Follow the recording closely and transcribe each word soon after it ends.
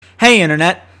Hey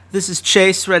Internet, this is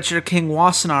Chase, Redshirt King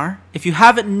Wassenaar. If you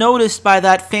haven't noticed by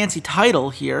that fancy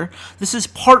title here, this is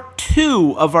part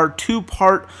 2 of our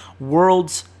 2-part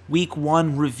Worlds Week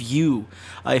 1 review.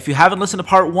 If you haven't listened to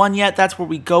part 1 yet, that's where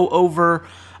we go over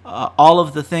all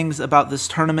of the things about this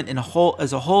tournament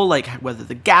as a whole, like whether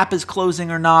the gap is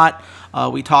closing or not.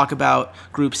 We talk about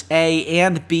groups A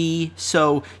and B,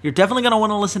 so you're definitely going to want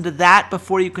to listen to that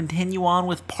before you continue on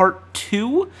with part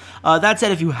 2. That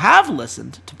said, if you have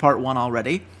listened to part 1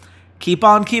 already, keep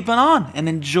on keeping on and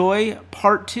enjoy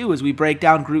part 2 as we break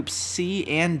down groups C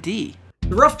and D.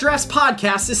 The Rough Drafts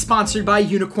podcast is sponsored by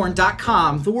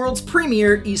Unicorn.com, the world's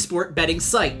premier esport betting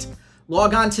site.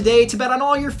 Log on today to bet on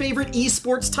all your favorite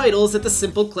esports titles at the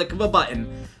simple click of a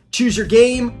button. Choose your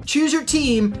game, choose your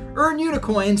team, earn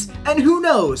unicoins, and who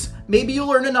knows, maybe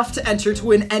you'll earn enough to enter to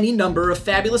win any number of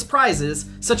fabulous prizes,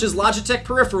 such as Logitech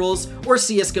peripherals or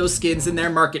CSGO skins in their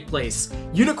marketplace.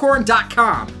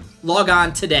 Unicorn.com. Log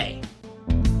on today.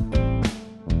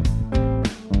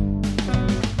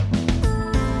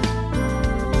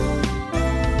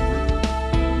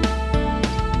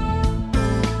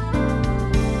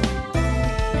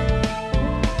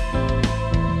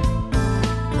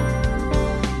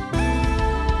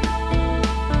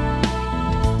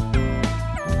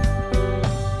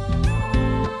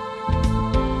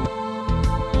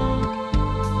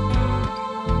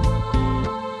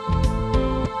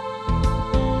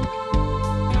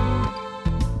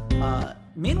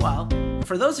 Meanwhile,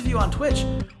 for those of you on Twitch,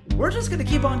 we're just going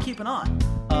to keep on keeping on.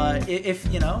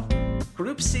 If you know,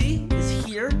 Group C is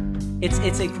here.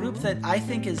 It's a group that I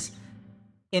think is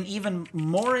an even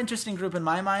more interesting group in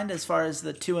my mind as far as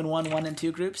the 2-1,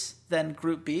 1-2 groups than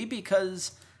Group B,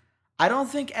 because I don't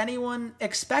think anyone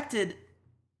expected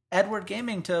Edward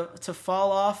Gaming to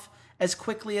fall off as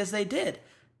quickly as they did.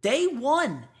 Day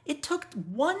 1, it took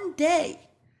 1 day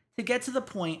to get to the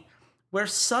point where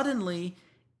suddenly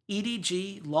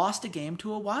EDG lost a game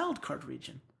to a wildcard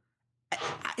region.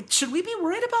 Should we be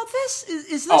worried about this?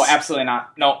 Is this? Oh, absolutely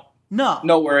not.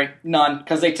 No worry, none,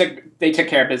 because they took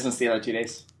care of business the other 2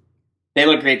 days. They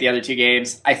looked great the other 2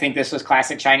 games. I think this was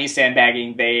classic Chinese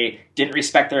sandbagging. They didn't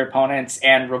respect their opponents,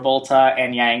 and Revolta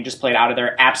and Yang just played out of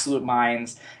their absolute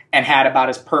minds and had about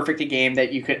as perfect a game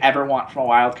that you could ever want from a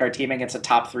wildcard team against a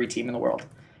top 3 team in the world.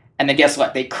 And then guess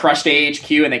what? They crushed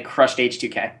AHQ and they crushed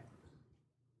H2K.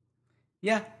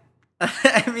 Yeah.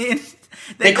 I mean,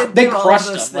 they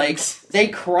crushed them. Like, they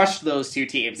crushed those 2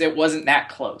 teams. It wasn't that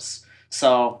close.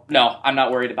 So, no, I'm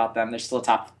not worried about them. They're still a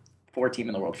top 4 team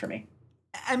in the world for me.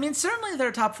 I mean, certainly they're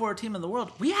a top 4 team in the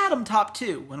world. We had them top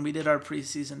 2 when we did our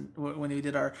preseason, when we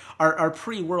did our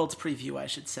pre-Worlds preview, I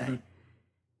should say.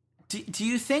 Mm-hmm. Do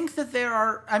you think that there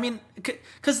are, I mean,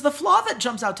 because the flaw that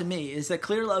jumps out to me is that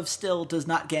Clearlove still does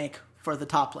not gank for the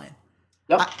top lane.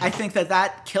 Yep. I think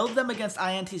that killed them against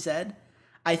INTZ.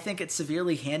 I think it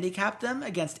severely handicapped them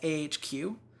against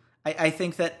AHQ. I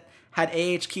think that had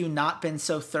AHQ not been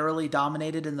so thoroughly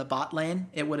dominated in the bot lane,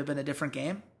 it would have been a different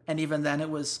game. And even then,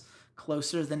 it was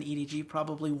closer than EDG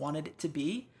probably wanted it to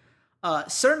be.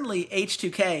 Certainly,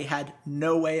 H2K had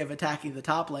no way of attacking the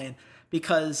top lane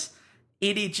because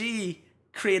EDG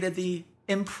created the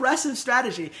impressive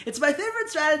strategy. It's my favorite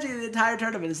strategy in the entire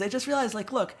tournament is they just realized,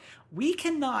 like, look, we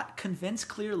cannot convince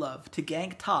Clearlove to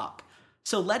gank top.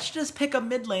 So let's just pick a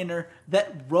mid laner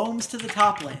that roams to the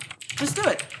top lane. Just do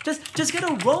it. Just get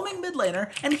a roaming mid laner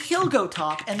and he'll go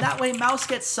top, and that way Mouse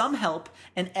gets some help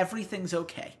and everything's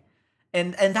okay.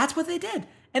 And that's what they did.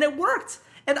 And it worked.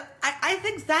 And I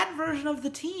think that version of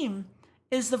the team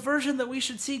is the version that we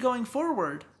should see going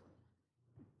forward.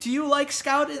 Do you like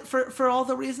Scout for all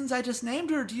the reasons I just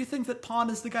named, or do you think that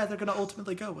Pawn is the guy they're going to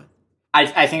ultimately go with? I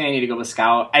think they need to go with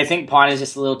Scout. I think Pawn is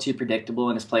just a little too predictable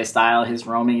in his play style. His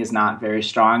roaming is not very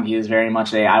strong. He is very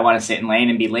much I want to sit in lane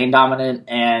and be lane dominant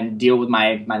and deal with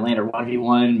my laner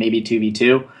 1v1, maybe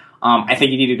 2v2. I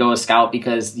think you need to go with Scout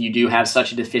because you do have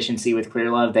such a deficiency with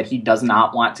Clearlove that he does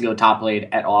not want to go top lane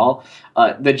at all.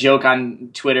 The joke on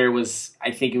Twitter was,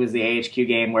 I think it was the AHQ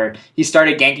game where he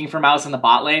started ganking for Mouse in the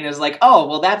bot lane. It was like, oh,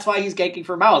 well, that's why he's ganking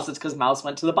for Mouse. It's because Mouse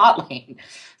went to the bot lane.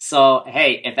 So,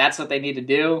 hey, if that's what they need to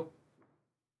do,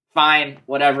 fine,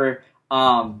 whatever.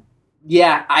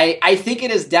 Yeah, I think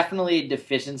it is definitely a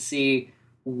deficiency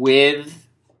with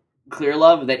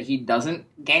Clearlove that he doesn't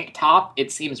gank top.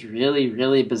 It seems really,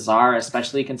 really bizarre,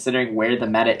 especially considering where the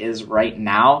meta is right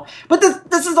now. But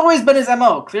this has always been his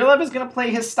MO. Clearlove is going to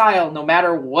play his style no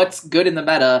matter what's good in the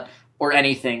meta or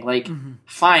anything. Like,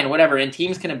 fine, whatever. And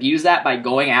teams can abuse that by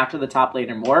going after the top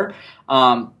laner more.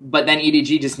 But then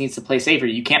EDG just needs to play safer.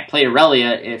 You can't play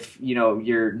Aurelia if,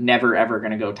 you're never, ever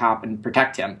going to go top and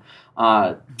protect him.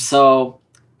 So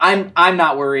I'm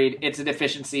not worried. It's a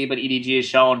deficiency, but EDG has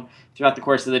shown throughout the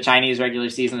course of the Chinese regular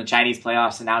season, the Chinese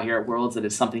playoffs, and now here at Worlds that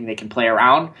it's something they can play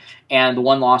around. And the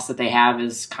one loss that they have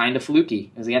is kind of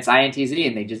fluky. It was against INTZ,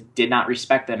 and they just did not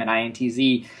respect them. And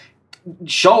INTZ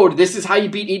showed this is how you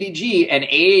beat EDG, and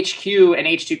AHQ and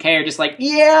H2K are just like,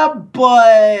 yeah,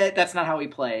 but that's not how we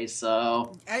play,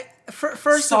 so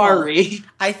first sorry. Of all,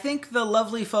 I think the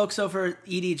lovely folks over at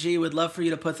EDG would love for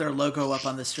you to put their logo up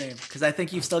on the stream, because I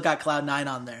think you've still got Cloud9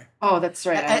 on there. Oh, that's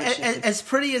right. As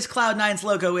pretty as Cloud9's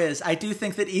logo is, I do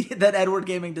think that Edward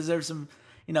Gaming deserves some.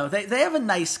 They have a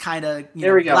nice kind of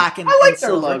black and I like their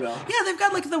silver logo. Yeah, they've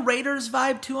got like the Raiders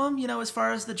vibe to them. As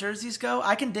far as the jerseys go,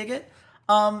 I can dig it.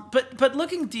 But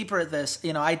looking deeper at this,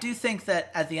 I do think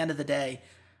that at the end of the day,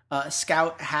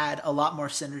 Scout had a lot more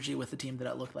synergy with the team than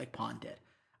it looked like Pawn did.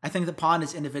 I think that Pawn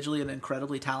is individually an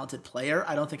incredibly talented player.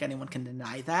 I don't think anyone can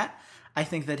deny that. I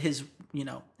think that his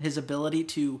ability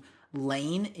to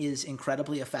lane is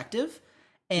incredibly effective.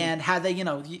 And had they,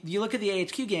 you look at the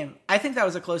AHQ game, I think that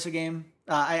was a closer game.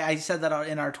 I said that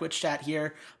in our Twitch chat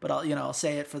here, but I'll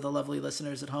say it for the lovely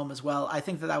listeners at home as well. I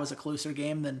think that was a closer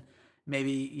game than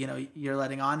maybe, you're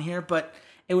letting on here, but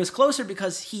it was closer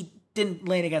because he didn't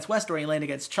lane against Westor, he laned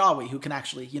against Chawi, who can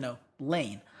actually,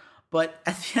 lane. But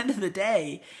at the end of the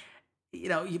day,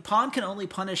 Pawn can only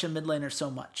punish a mid laner so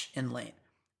much in lane.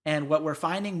 And what we're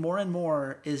finding more and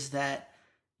more is that,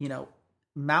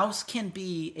 Mouse can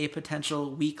be a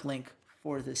potential weak link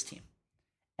for this team.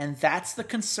 And that's the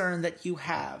concern that you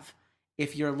have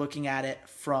if you're looking at it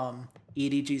from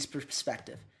EDG's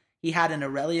perspective. He had an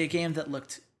Aurelia game that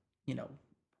looked,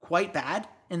 quite bad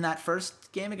in that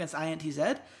first game against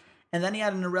INTZ. And then he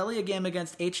had an Aurelia game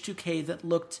against H2K that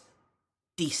looked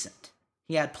decent.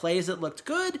 He had plays that looked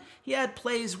good. He had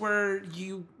plays where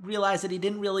you realize that he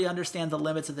didn't really understand the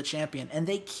limits of the champion. And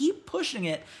they keep pushing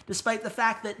it despite the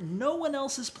fact that no one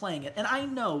else is playing it. And I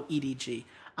know, EDG,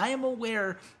 I am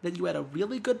aware that you had a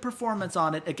really good performance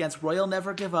on it against Royal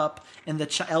Never Give Up in the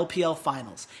LPL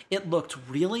finals. It looked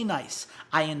really nice.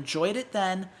 I enjoyed it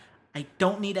then. I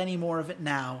don't need any more of it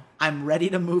now. I'm ready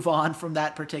to move on from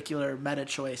that particular meta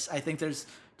choice. I think there's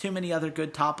too many other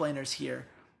good top laners here.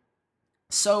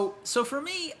 So for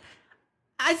me,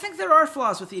 I think there are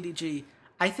flaws with EDG.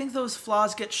 I think those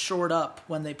flaws get shored up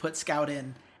when they put Scout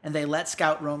in and they let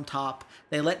Scout roam top.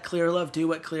 They let Clearlove do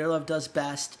what Clearlove does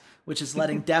best, which is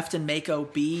letting Deft and Mako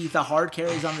be the hard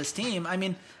carries on this team. I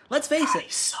mean, let's face it.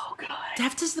 He's so good.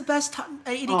 Deft is the best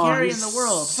AD carry in the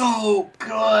world. So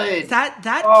good. That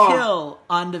kill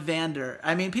onto Vander.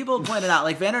 I mean, people pointed out,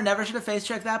 like, Vander never should have face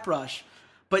checked that brush.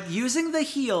 But using the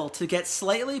heal to get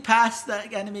slightly past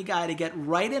that enemy guy, to get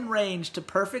right in range, to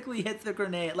perfectly hit the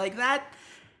grenade, like that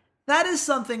is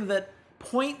something that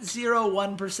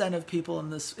 0.01% of people in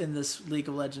this League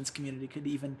of Legends community could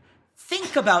even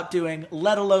think about doing,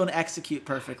 let alone execute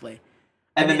perfectly.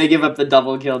 And then they give up the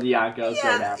double kill to Yankos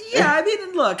right after. Yeah, I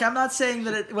mean, look, I'm not saying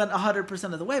that it went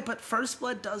 100% of the way, but first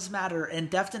blood does matter, and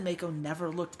Deft and Mako never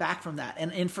looked back from that.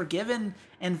 And Forgiven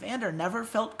and Vander never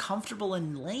felt comfortable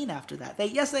in lane after that. They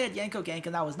had Yanko gank,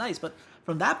 and that was nice, but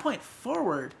from that point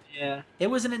forward, it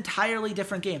was an entirely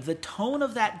different game. The tone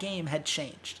of that game had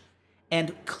changed.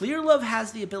 And Clearlove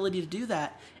has the ability to do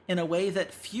that in a way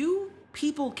that few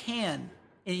people can.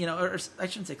 Or I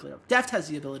shouldn't say Clearlove. Deft has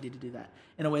the ability to do that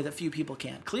in a way that few people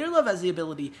can. Clearlove has the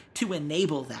ability to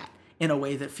enable that in a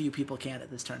way that few people can at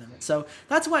this tournament. So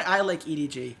that's why I like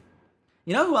EDG.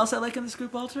 You know who else I like in this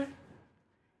group, Walter?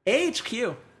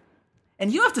 AHQ.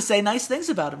 And you have to say nice things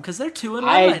about them because they're 2-1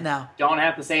 right now. I don't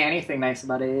have to say anything nice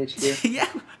about AHQ. Yeah.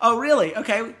 Oh, really?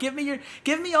 Okay. Give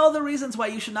me all the reasons why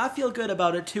you should not feel good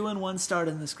about a 2-1 start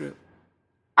in this group.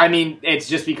 I mean, it's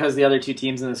just because the other two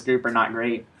teams in this group are not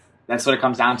great. That's what it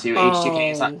comes down to.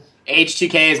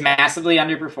 H2K is massively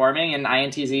underperforming, and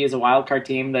INTZ is a wildcard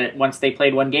team that once they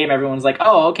played one game, everyone's like,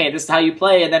 oh, okay, this is how you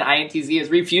play, and then INTZ has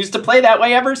refused to play that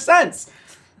way ever since.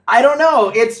 I don't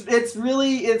know. It's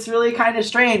really kind of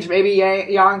strange. Maybe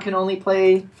Yang can only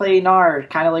play Gnar,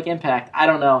 kind of like Impact. I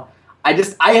don't know. I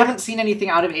haven't seen anything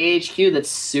out of AHQ that's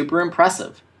super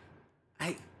impressive.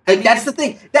 That's the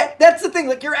thing. That's the thing.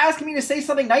 Like, you're asking me to say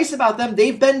something nice about them.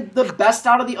 They've been the best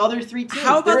out of the other three teams.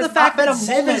 How about the fact that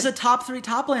Ziv is a top 3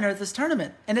 top laner at this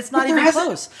tournament, and it's not even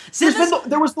close?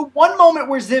 There was the one moment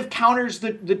where Ziv counters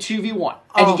the 2v1,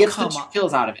 and he gets the 2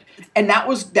 kills out of it, and that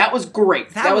was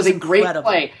great. That was a great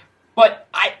play. But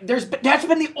that's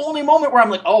been the only moment where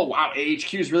I'm like, oh wow,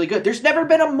 AHQ is really good. There's never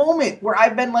been a moment where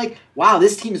I've been like, wow,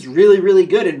 this team is really, really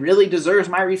good and really deserves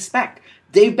my respect.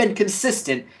 They've been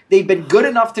consistent. They've been good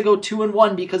enough to go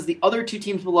 2-1 because the other two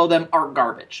teams below them are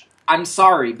garbage. I'm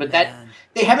sorry, but Man.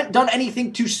 they haven't done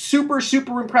anything to super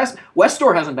impress.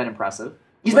 Westor hasn't been impressive.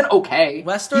 He's been okay.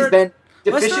 Westor- He's been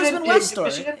Westor's deficient been in Westor.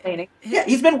 deficient in laning. Yeah,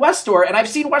 he's been Westor, and I've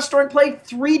seen Westor play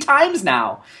 3 times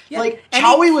now. Yeah, like and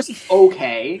Chowie was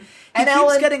okay. He And keeps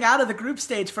Ellen, getting out of the group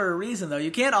stage for a reason, though.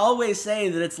 You can't always say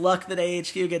that it's luck that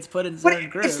AHQ gets put in certain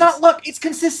groups. It's not luck, it's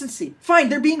consistency. Fine,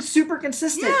 they're being super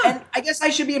consistent. Yeah. And I guess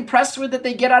I should be impressed with that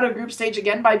they get out of group stage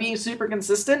again by being super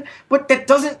consistent, but that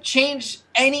doesn't change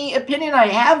any opinion I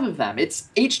have of them. It's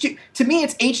H2 to me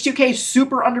it's H2K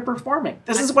super underperforming.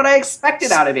 This is what I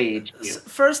expected out of AHQ.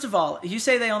 First of all, you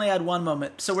say they only had one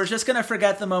moment, so we're just going to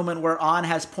forget the moment where On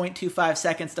has 0.25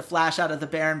 seconds to flash out of the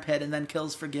Baron pit and then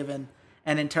kills Forgiven,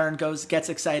 and in turn gets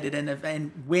excited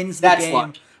and wins the game.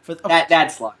 Luck. For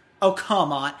That's luck. Oh,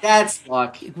 come on. That's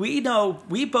luck.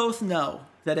 We both know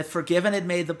that if Forgiven had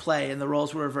made the play and the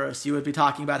roles were reversed, you would be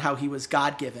talking about how he was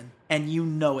God-given, and you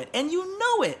know it. And you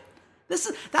know it.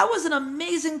 That was an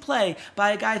amazing play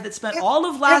by a guy that spent all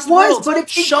of last Worlds but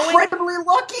it's incredibly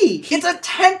lucky. It's a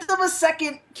 1/10 of a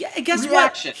second. Yeah, guess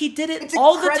reaction. what? He did it It's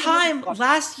all the incredibly time lucky.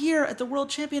 last year at the World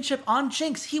Championship on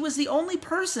Jinx. He was the only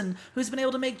person who's been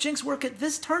able to make Jinx work at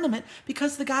this tournament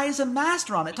because the guy is a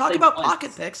master on it. Talk about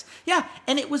pocket picks. Yeah,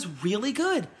 and it was really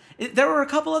good. There were a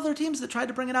couple other teams that tried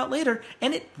to bring it out later,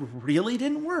 and it really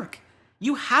didn't work.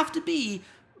 You have to be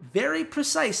very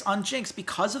precise on Jinx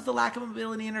because of the lack of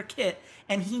mobility in her kit,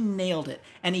 and he nailed it.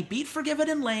 And he beat Forgiven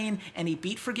in lane, and he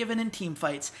beat Forgiven in team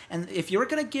fights. And if you're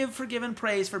going to give Forgiven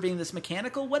praise for being this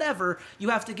mechanical whatever, you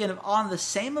have to give On the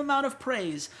same amount of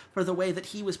praise for the way that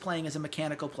he was playing as a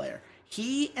mechanical player.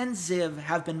 He and Ziv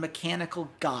have been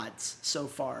mechanical gods so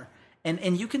far.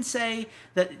 And you can say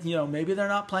that, maybe they're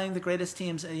not playing the greatest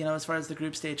teams, as far as the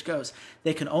group stage goes.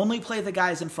 They can only play the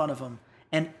guys in front of them.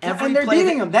 And they're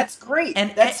beating them. That's great.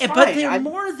 That's fine. But they're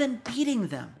more than beating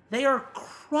them. They are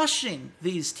crushing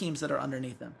these teams that are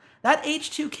underneath them. That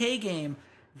H2K game,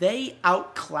 they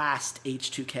outclassed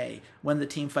H2K when the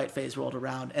team fight phase rolled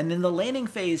around. And in the laning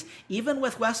phase, even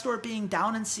with Westor being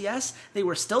down in CS, they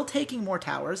were still taking more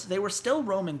towers, they were still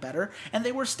roaming better, and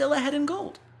they were still ahead in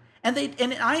gold. And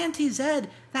in INTZ,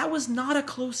 that was not a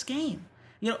close game.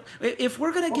 If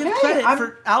we're going to give credit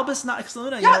for Albus Nox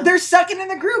Luna... they're second in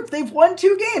the group. They've won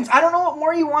 2 games. I don't know what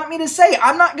more you want me to say.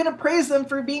 I'm not going to praise them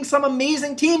for being some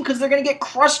amazing team because they're going to get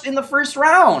crushed in the first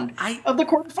round of the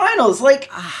quarterfinals.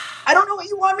 I don't know what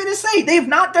you want me to say. They've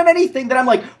not done anything that I'm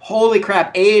like, holy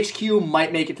crap, AHQ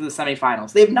might make it to the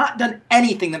semifinals. They've not done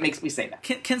anything that makes me say that.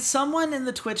 Can someone in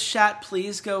the Twitch chat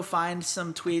please go find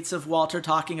some tweets of Walter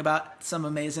talking about some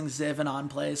amazing Ziv and On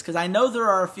plays? Because I know there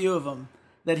are a few of them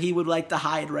that he would like to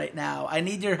hide right now. I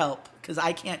need your help because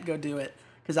I can't go do it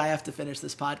because I have to finish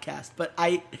this podcast. But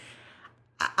I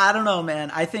don't know,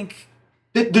 man. I think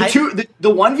the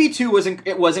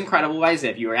 1v2 was incredible by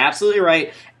Ziv. You were absolutely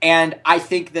right, and I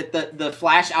think that the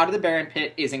flash out of the Baron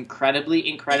pit is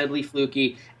incredibly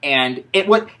fluky, and it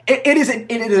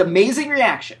is amazing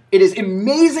reaction. It is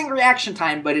amazing reaction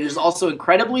time, but it is also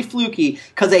incredibly fluky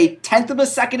because a 1/10 of a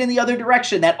second in the other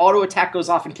direction, that auto attack goes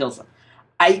off and kills them.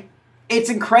 It's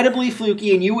incredibly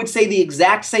fluky, and you would say the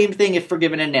exact same thing if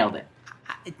Forgiven had nailed it.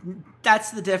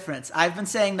 That's the difference. I've been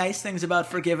saying nice things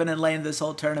about Forgiven and lane this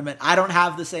whole tournament. I don't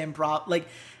have the same problem.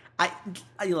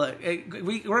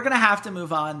 We're gonna have to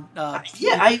move on. I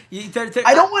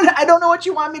don't know what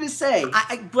you want me to say.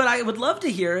 What I would love to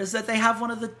hear is that they have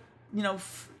one of the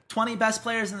 20 best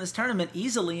players in this tournament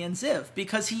easily in Ziv,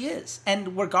 because he is.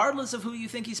 And regardless of who you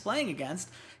think he's playing against,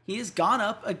 he has gone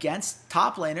up against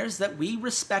top laners that we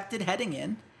respected heading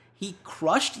in. He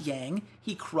crushed Yang.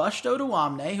 He crushed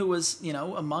Odoamne, who was,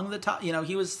 among the top,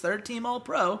 he was 3rd team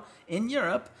All-Pro in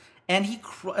Europe, and he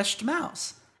crushed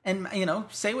Mouse. And,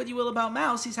 say what you will about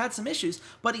Mouse, he's had some issues,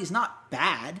 but he's not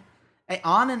bad.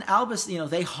 On and Albus,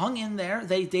 they hung in there.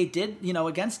 They did,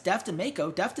 against Deft and Mako.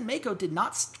 Deft and Mako did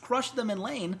not crush them in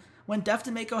lane when Deft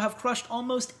and Mako have crushed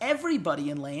almost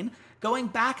everybody in lane, going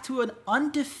back to an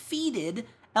undefeated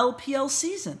LPL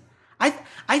season.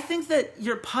 I think that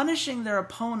you're punishing their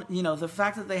opponent, the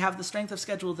fact that they have the strength of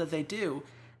schedule that they do,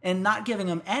 and not giving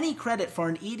them any credit for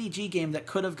an EDG game that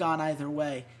could have gone either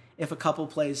way if a couple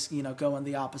plays, go in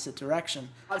the opposite direction.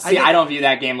 I don't view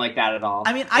that game like that at all.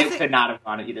 I mean, it could not have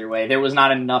gone either way. There was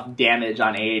not enough damage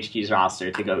on AHQ's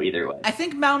roster to go either way. I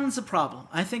think Mountain's a problem.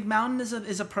 I think Mountain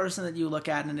is a person that you look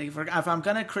at, and if I'm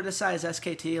going to criticize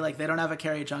SKT, like they don't have a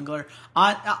carry jungler,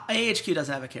 AHQ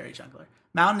doesn't have a carry jungler.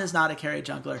 Mountain is not a carry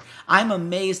jungler. I'm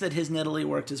amazed that his Nidalee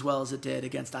worked as well as it did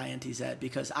against INTZ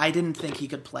because I didn't think he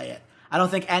could play it. I don't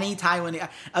think any Taiwan...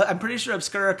 I'm pretty sure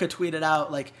Obscurica tweeted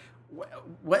out,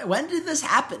 when did this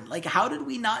happen? Like, how did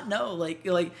we not know? Like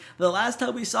the last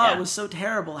time we saw it was so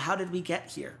terrible. How did we get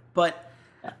here? But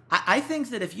I think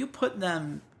that if you put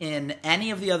them in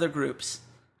any of the other groups,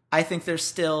 I think they're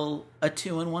still a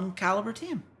 2-1 caliber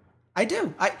team. I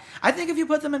do. I think if you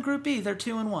put them in Group B, they're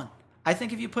 2-1. I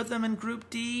think if you put them in Group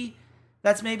D,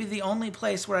 that's maybe the only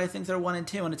place where I think they're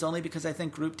 1-2, and it's only because I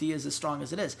think Group D is as strong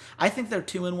as it is. I think they're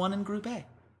 2-1 in Group A.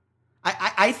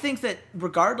 I think that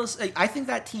regardless, I think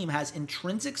that team has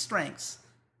intrinsic strengths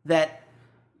that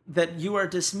you are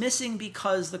dismissing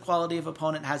because the quality of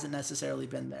opponent hasn't necessarily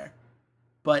been there.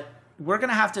 But we're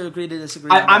gonna have to agree to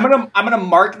disagree. I'm gonna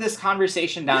mark this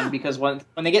conversation down because when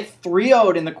they get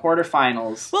 3-0'd in the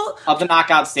quarterfinals of the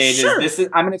knockout stages,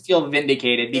 I'm gonna feel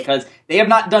vindicated because they have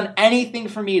not done anything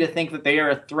for me to think that they are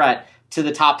a threat to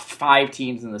the top 5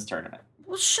 teams in this tournament.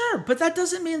 Well, sure, but that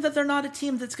doesn't mean that they're not a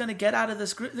team that's going to get out of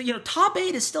this group. You know, top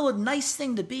 8 is still a nice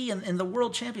thing to be in the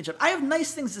World Championship. I have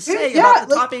nice things to say about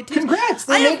the top 8 teams. Congrats,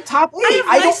 they make top 8.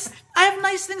 I have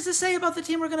nice things to say about the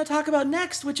team we're going to talk about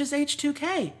next, which is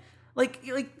H2K. Like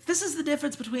this is the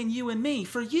difference between you and me.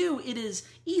 For you, it is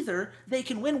either they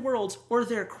can win Worlds or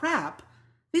they're crap.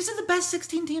 These are the best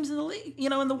 16 teams in the league,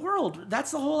 in the world.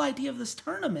 That's the whole idea of this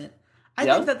tournament. I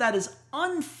think that is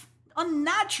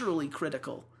unnaturally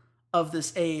critical of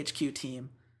this AHQ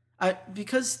team,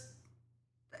 because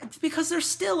they're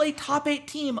still a top 8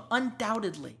 team,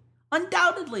 undoubtedly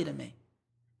to me,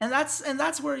 and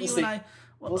that's where you and I.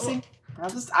 We'll see.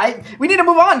 We need to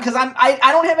move on because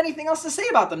I don't have anything else to say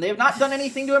about them. They have not done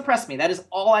anything to impress me. That is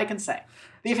all I can say.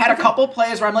 They've had a couple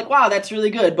plays where I'm like, wow, that's really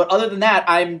good, but other than that,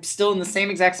 I'm still in the same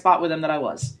exact spot with them that I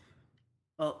was.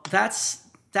 Well, that's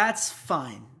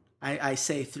fine. I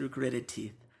say through gritted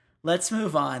teeth. Let's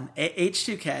move on.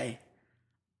 H2K.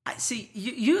 I see.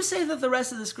 You say that the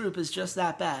rest of this group is just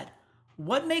that bad.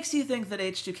 What makes you think that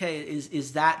H2K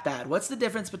is that bad? What's the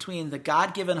difference between the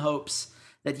God-given hopes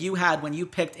that you had when you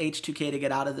picked H2K to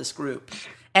get out of this group,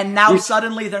 and now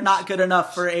suddenly they're not good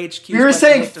enough for HQ? You were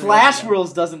saying Flash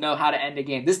Rules doesn't know how to end a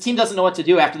game. This team doesn't know what to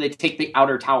do after they take the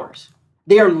outer towers.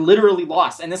 They are literally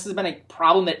lost, and this has been a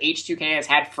problem that H2K has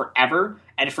had forever,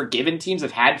 and Forgiven teams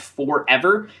have had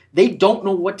forever. They don't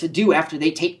know what to do after they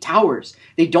take towers.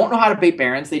 They don't know how to bait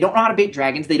Barons. They don't know how to bait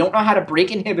Dragons. They don't know how to break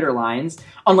inhibitor lines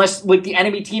unless the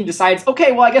enemy team decides,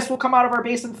 okay, well, I guess we'll come out of our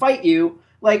base and fight you.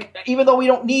 Even though we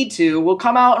don't need to, we'll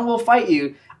come out and we'll fight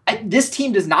you. This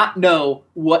team does not know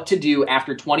what to do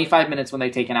after 25 minutes when they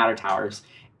take an outer towers.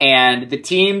 And the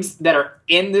teams that are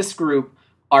in this group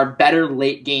are better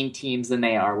late game teams than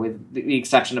they are, with the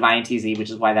exception of INTZ, which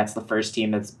is why that's the first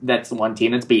team that's the one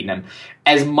team that's beaten them.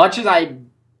 As much as I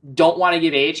don't want to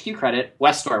give AHQ credit,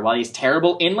 Westor, while he's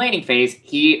terrible in laning phase,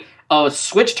 he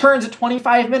switch turns at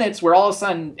 25 minutes where all of a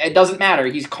sudden it doesn't matter.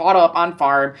 He's caught up on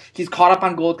farm. He's caught up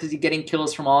on gold because he's getting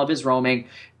kills from all of his roaming.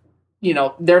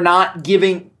 They're not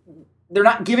giving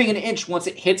an inch once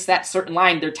it hits that certain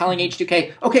line. They're telling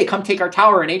H2K, okay, come take our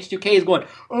tower, and H2K is going,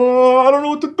 I don't know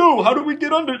what to do. How do we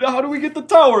get under? How do we get the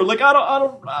tower?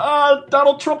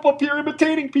 Donald Trump up here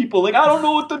imitating people. I don't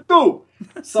know what to do.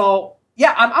 So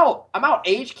yeah, I'm out.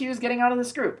 AHQ is getting out of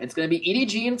this group. It's going to be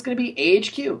EDG and it's going to be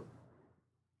AHQ.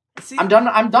 See, I'm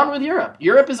done with Europe.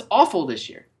 Europe is awful this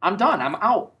year. I'm done. I'm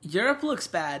out. Europe looks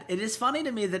bad. It is funny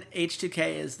to me that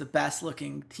H2K is the best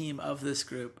looking team of this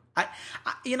group.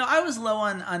 I was low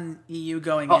on EU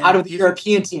going in. Out of the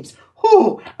European teams.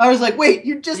 Whew. I was like, wait,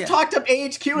 you just talked up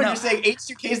AHQ and you're saying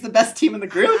H2K is the best team in the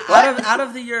group? Out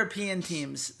of the European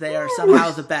teams, they are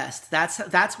somehow the best.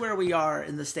 That's where we are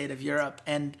in the state of Europe.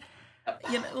 And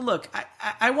look,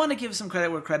 I want to give some credit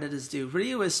where credit is due.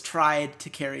 Ryu has tried to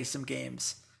carry some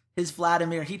games. His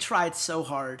Vladimir, he tried so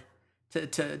hard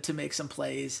to make some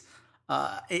plays.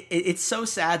 It's so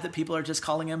sad that people are just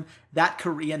calling him that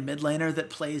Korean mid laner that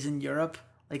plays in Europe.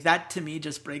 That to me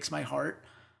just breaks my heart,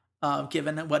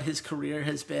 given what his career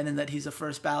has been and that he's a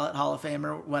first ballot Hall of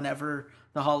Famer whenever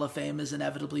the Hall of Fame is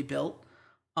inevitably built.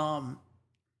 To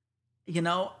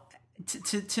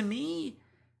me,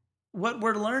 what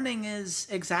we're learning is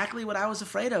exactly what I was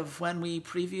afraid of when we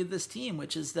previewed this team,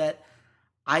 which is that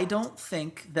I don't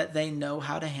think that they know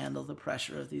how to handle the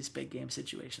pressure of these big game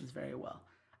situations very well.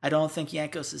 I don't think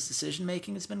Yankos'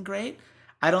 decision-making has been great.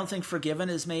 I don't think Forgiven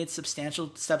has made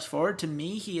substantial steps forward. To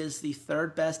me, he is the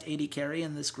third best AD carry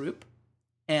in this group.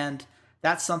 And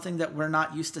that's something that we're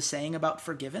not used to saying about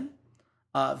Forgiven.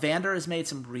 Vander has made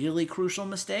some really crucial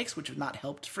mistakes, which have not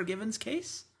helped Forgiven's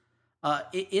case.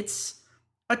 It's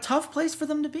a tough place for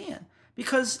them to be in,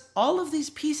 because all of these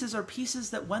pieces are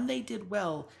pieces that when they did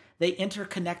well, they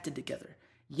interconnected together.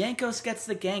 Yankos gets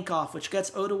the gank off, which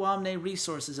gets Odoamne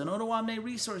resources, and Odoamne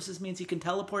resources means he can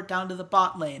teleport down to the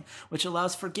bot lane, which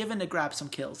allows Forgiven to grab some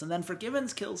kills, and then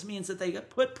Forgiven's kills means that they get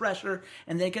put pressure,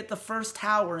 and they get the first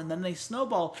tower, and then they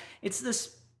snowball. It's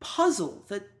this puzzle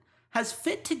that has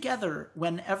fit together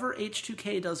whenever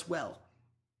H2K does well.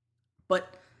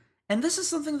 And this is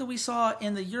something that we saw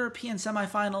in the European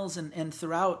semifinals and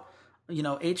throughout,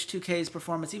 H2K's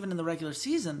performance, even in the regular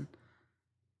season.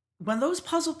 When those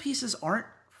puzzle pieces aren't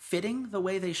fitting the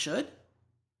way they should,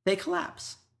 they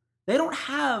collapse. They don't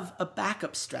have a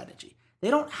backup strategy. They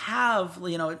don't have,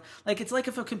 it's like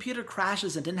if a computer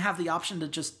crashes and didn't have the option to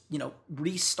just,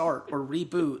 restart or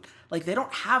reboot. Like, they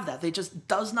don't have that. They just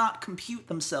does not compute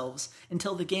themselves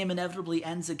until the game inevitably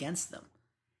ends against them.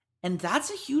 And that's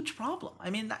a huge problem.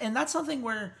 I mean, and that's something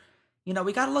where,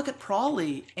 we got to look at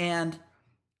Prawley, and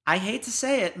I hate to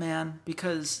say it, man,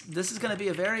 because this is going to be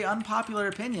a very unpopular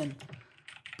opinion,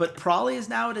 but Prawley is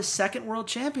now at his second world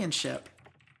championship.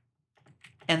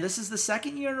 And this is the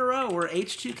second year in a row where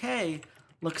H2K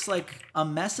looks like a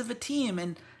mess of a team.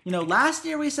 And, last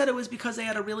year we said it was because they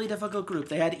had a really difficult group.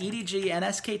 They had EDG and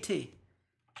SKT.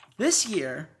 This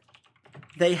year,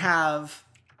 they have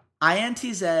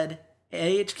INTZ,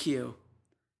 AHQ.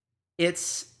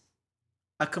 It's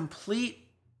a complete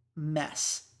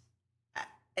mess,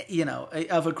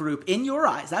 of a group in your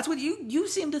eyes. That's what you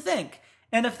seem to think.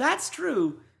 And if that's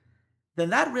true, then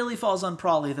that really falls on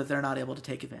Prawley that they're not able to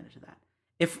take advantage of that.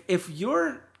 If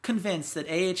you're convinced that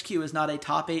AHQ is not a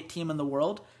top 8 team in the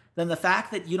world, then the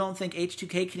fact that you don't think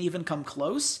H2K can even come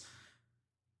close,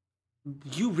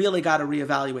 you really got to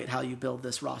reevaluate how you build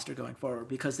this roster going forward,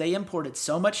 because they imported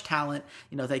so much talent.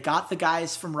 They got the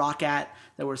guys from Roccat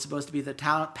that were supposed to be the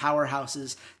talent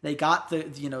powerhouses. They got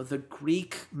the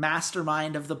Greek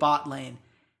mastermind of the bot lane,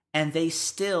 and they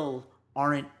still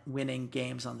aren't winning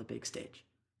games on the big stage.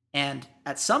 And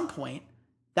at some point,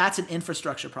 that's an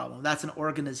infrastructure problem. That's an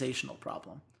organizational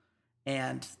problem.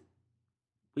 And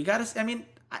we got to,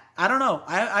 I don't know.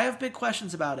 I have big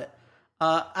questions about it.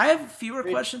 I have fewer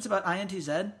questions about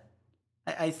INTZ.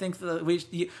 I think that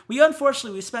we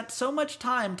unfortunately, we spent so much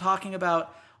time talking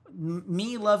about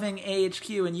me loving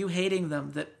AHQ and you hating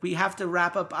them that we have to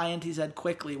wrap up INTZ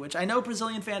quickly, which I know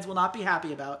Brazilian fans will not be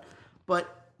happy about,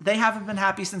 but they haven't been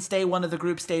happy since day one of the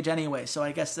group stage anyway. So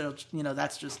I guess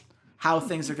that's just how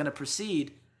things are going to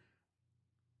proceed.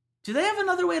 Do they have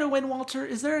another way to win, Walter?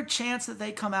 Is there a chance that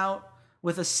they come out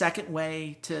with a second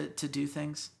way to do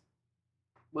things?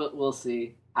 We'll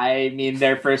see. I mean,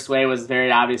 their first way was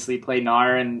very obviously play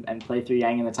Gnar and play through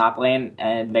Yang in the top lane,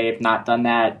 and they have not done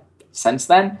that since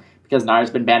then because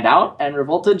Gnar's been banned out, and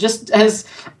Revolta, just as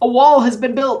a wall has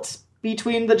been built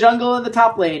between the jungle and the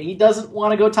top lane. He doesn't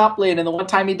want to go top lane, and the one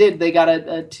time he did, they got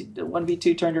a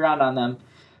 1v2 turned around on them.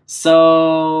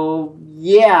 So,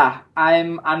 yeah,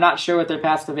 I'm not sure what their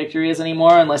path to victory is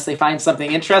anymore unless they find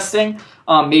something interesting.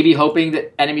 Maybe hoping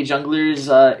that enemy junglers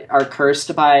are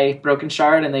cursed by Broken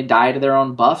Shard and they die to their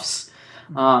own buffs.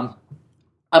 I'm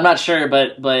not sure,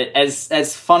 but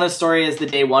as fun a story as the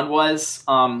day one was,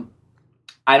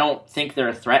 I don't think they're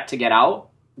a threat to get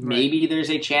out. Right. Maybe there's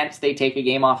a chance they take a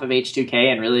game off of H2K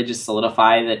and really just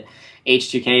solidify that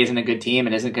H2K isn't a good team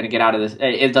and isn't going to get out of this.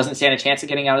 It doesn't stand a chance of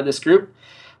getting out of this group.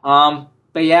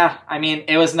 But yeah, I mean,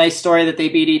 it was a nice story that they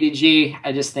beat EDG.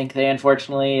 I just think they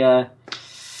unfortunately,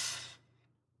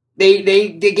 they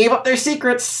gave up their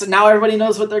secrets. Now everybody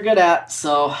knows what they're good at.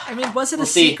 So I mean, was it a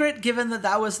secret given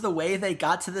that was the way they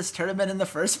got to this tournament in the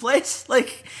first place?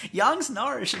 Like, Yang's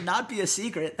Gnar should not be a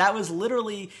secret. That was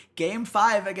literally Game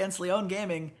 5 against Leon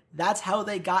Gaming. That's how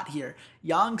they got here.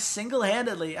 Yang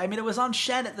single-handedly, I mean, it was on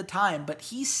Shen at the time, but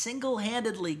he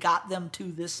single-handedly got them to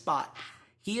this spot.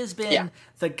 He has been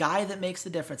the guy that makes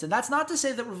the difference. And that's not to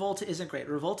say that Revolta isn't great.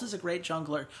 Revolta's a great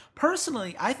jungler.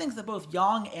 Personally, I think that both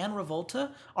Yang and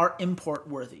Revolta are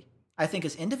import-worthy. I think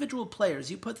as individual players,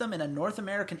 you put them in a North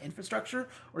American infrastructure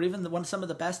or even some of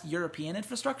the best European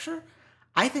infrastructure,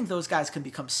 I think those guys can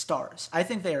become stars. I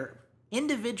think they are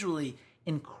individually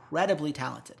incredibly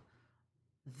talented.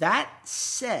 That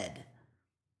said,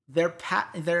 they're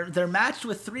matched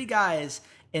with 3 guys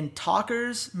in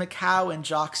Talkers, Macau, and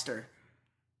Jockster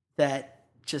that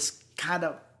just kind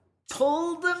of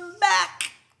pulled them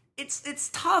back. It's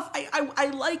tough.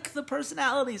 I like the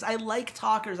personalities. I like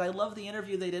Talkers. I love the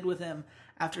interview they did with him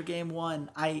after game 1.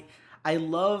 I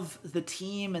love the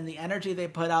team and the energy they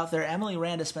put out there. Emily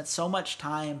Rand has spent so much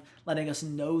time letting us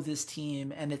know this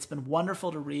team, and it's been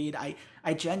wonderful to read.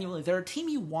 I genuinely, they're a team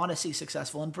you want to see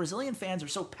successful, and Brazilian fans are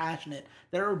so passionate.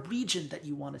 They're a region that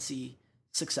you want to see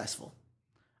successful.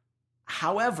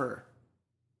 However,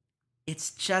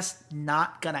 it's just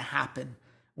not going to happen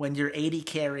when your AD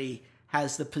carry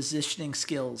has the positioning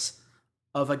skills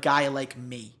of a guy like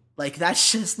me. Like,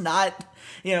 that's just not,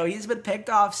 he's been picked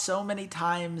off so many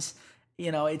times.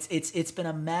 It's been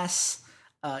a mess.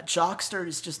 Jockster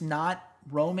is just not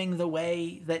roaming the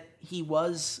way that he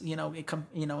was, in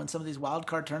some of these wild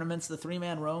card tournaments. The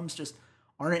 3-man roams just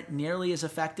aren't nearly as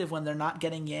effective when they're not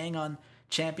getting Yang on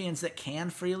champions that can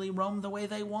freely roam the way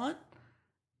they want.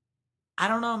 I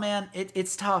don't know, man.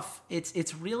 It's tough.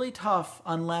 It's really tough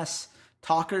unless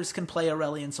Talkers can play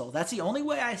Aurelion Sol. That's the only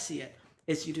way I see it,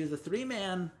 is you do the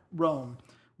 3-man roam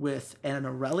with an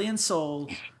Aurelion Sol,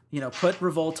 put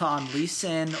Revolta on Lee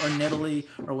Sin or Nidalee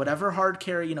or whatever hard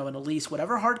carry, an Elise,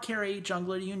 whatever hard carry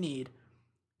jungler you need,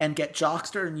 and get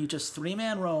Jockster, and you just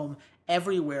 3-man roam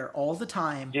everywhere all the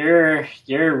time. You're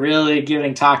really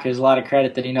giving Talkers a lot of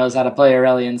credit that he knows how to play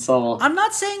Aurelion Sol. I'm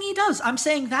not saying he does. I'm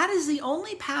saying that is the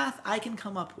only path I can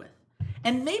come up with.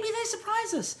 And maybe they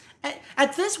surprise us.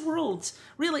 At this Worlds,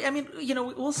 really, I mean,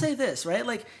 we'll say this, right?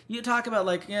 Like, you talk about,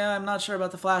 like, I'm not sure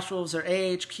about the Flash Wolves or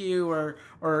AHQ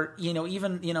or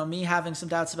even, me having some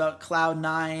doubts about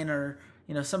Cloud9 or,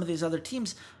 some of these other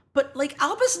teams. But, like,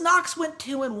 Albus Nox went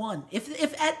 2-1.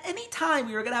 If at any time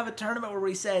we were going to have a tournament where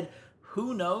we said,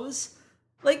 who knows?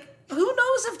 Like, who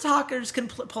knows if Talkers can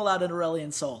pull out an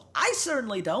Aurelion Sol? I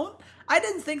certainly don't. I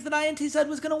didn't think that INTZ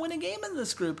was going to win a game in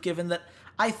this group, given that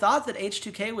I thought that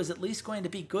H2K was at least going to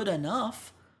be good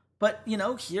enough. But,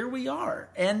 here we are.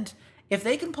 And if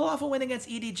they can pull off a win against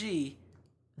EDG,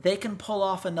 they can pull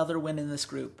off another win in this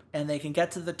group. And they can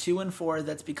get to the 2-4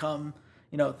 that's become,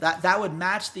 that would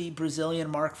match the Brazilian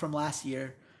mark from last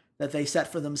year that they set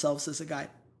for themselves as a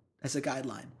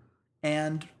guideline.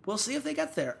 And we'll see if they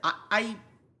get there. I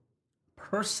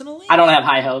personally, I don't have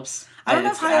high hopes. I don't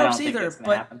have high hopes either,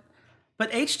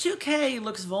 but H2K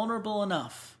looks vulnerable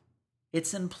enough.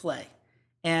 It's in play.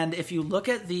 And if you look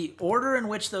at the order in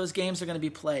which those games are going to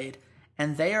be played,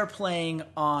 and they are playing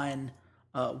on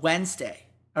Wednesday,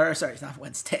 or sorry, it's not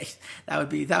Wednesday. That would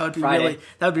be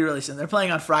really soon. They're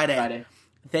playing on Friday.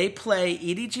 They play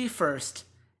EDG first.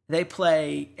 They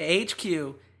play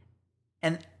HQ,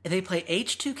 and they play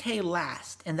H2K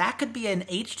last. And that could be an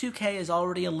H2K is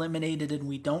already eliminated and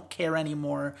we don't care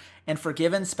anymore. And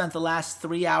Forgiven spent the last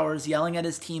 3 hours yelling at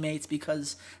his teammates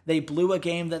because they blew a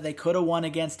game that they could have won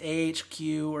against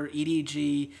AHQ or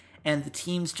EDG, and the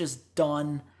team's just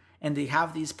done. And they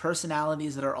have these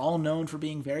personalities that are all known for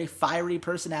being very fiery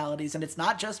personalities. And it's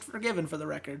not just Forgiven, for the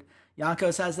record.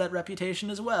 Jankos has that reputation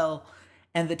as well.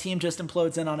 And the team just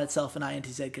implodes in on itself and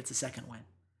INTZ gets a second win.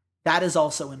 That is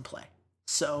also in play.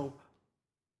 So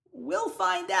we'll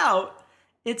find out.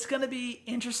 It's going to be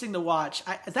interesting to watch.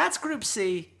 That's Group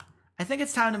C. I think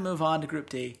it's time to move on to Group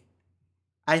D.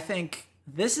 I think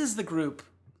this is the group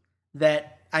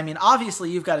that,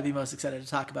 obviously you've got to be most excited to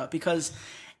talk about, because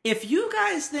if you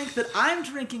guys think that I'm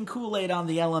drinking Kool-Aid on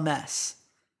the LMS,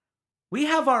 we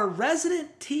have our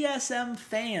resident TSM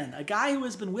fan, a guy who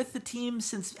has been with the team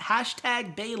since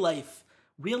 #Baylife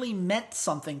really meant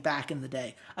something back in the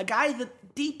day. A guy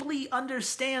that deeply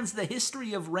understands the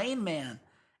history of Rain Man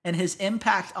and his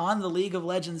impact on the League of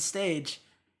Legends stage.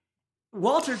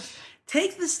 Walter,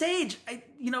 take the stage.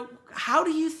 How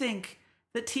do you think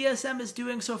that TSM is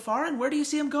doing so far, and where do you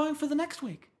see him going for the next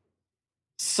week?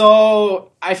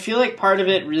 So I feel like part of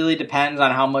it really depends on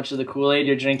how much of the Kool-Aid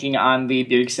you're drinking on the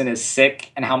Bjergsen is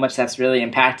sick and how much that's really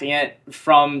impacting it.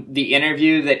 From the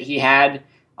interview that he had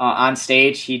on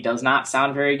stage, he does not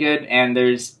sound very good, and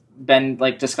there's been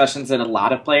discussions that a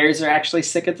lot of players are actually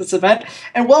sick at this event.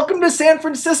 And welcome to San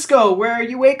Francisco, where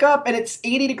you wake up and it's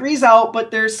 80 degrees out,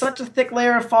 but there's such a thick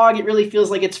layer of fog it really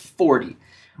feels like it's 40.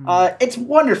 It's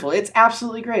wonderful. It's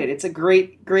absolutely great. It's a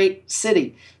great, great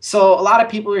city. So a lot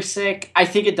of people are sick. I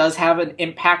think it does have an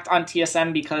impact on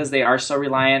TSM because they are so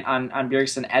reliant on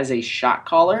Bjergsen as a shot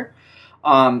caller.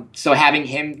 So having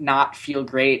him not feel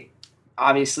great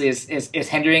obviously is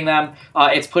hindering them.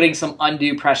 It's putting some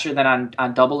undue pressure then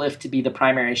on Doublelift to be the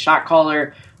primary shot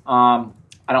caller. I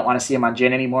don't want to see him on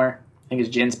Jhin anymore. I think his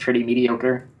Jin's pretty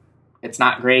mediocre. It's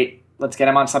not great. Let's get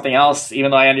him on something else, even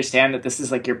though I understand that this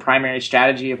is your primary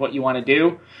strategy of what you want to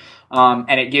do.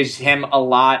 And it gives him a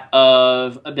lot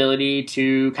of ability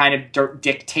to kind of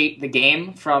dictate the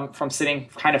game from sitting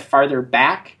kind of farther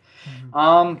back.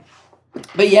 Mm-hmm.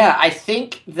 But yeah, I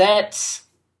think that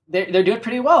they're doing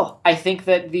pretty well. I think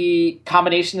that the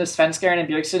combination of Svenskeren and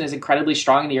Bjergsen is incredibly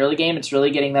strong in the early game. It's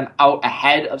really getting them out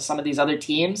ahead of some of these other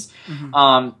teams.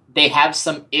 Mm-hmm. They have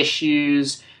some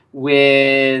issues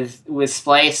with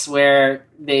Splice where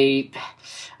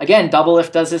again,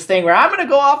 Doublelift does this thing where I'm going to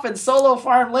go off and solo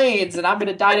farm lanes and I'm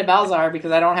going to die to Balzar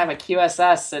because I don't have a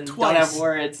QSS and don't have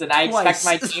wards and I expect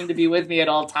my team to be with me at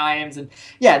all times. And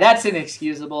yeah, that's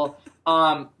inexcusable.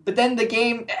 But then the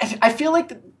game, I feel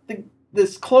like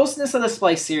this closeness of the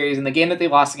Splice series and the game that they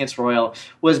lost against Royal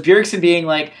was Bjergsen being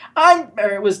like,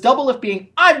 it was Doublelift being,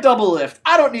 I'm Doublelift.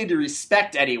 I don't need to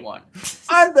respect anyone.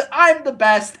 I'm the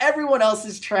best. Everyone else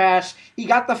is trash. He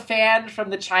got the fan from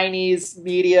the Chinese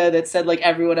media that said like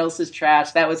everyone else is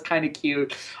trash. That was kind of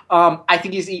cute. I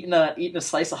think he's eating a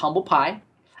slice of humble pie.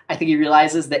 I think he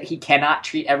realizes that he cannot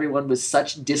treat everyone with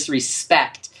such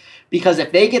disrespect because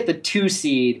if they get the 2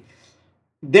 seed,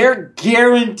 they're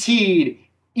guaranteed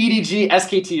EDG,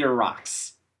 SKT, or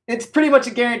Rocks. It's pretty much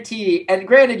a guarantee. And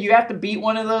granted, you have to beat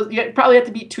one of those. You probably have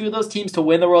to beat 2 of those teams to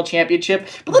win the World Championship.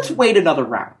 But let's wait another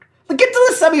round. Like, get to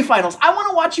the semifinals. I want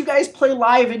to watch you guys play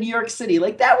live in New York City.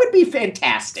 Like, that would be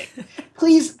fantastic.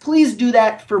 Please do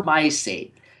that for my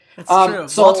sake. That's true.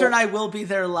 So, Walter and I will be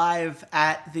there live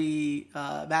at the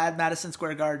Madison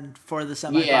Square Garden for the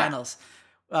semifinals.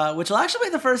 Yeah. Which will actually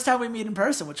be the first time we meet in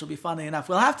person, which will be funny enough.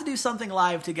 We'll have to do something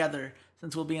live together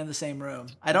since we'll be in the same room.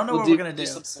 I don't know what we're going to do.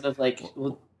 Some sort of like,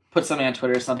 we'll put something on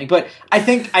Twitter or something. But I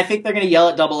think they're going to yell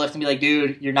at Doublelift and be like,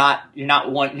 dude, you can't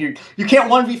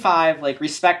 1v5. Like,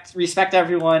 respect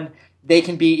everyone. They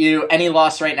can beat you. Any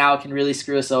loss right now can really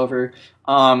screw us over.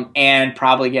 And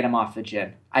probably get him off the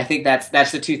Jhin. I think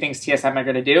that's the 2 things TSM are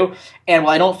going to do. And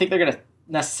while I don't think they're going to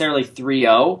necessarily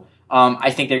 3-0,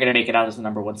 I think they're going to make it out as the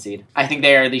number 1 seed. I think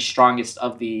they are the strongest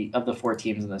of the 4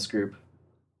 teams in this group.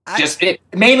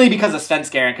 Mainly because of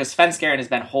Svenskeren, because Svenskeren has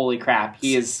been holy crap.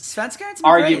 He is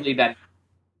arguably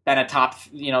been a top,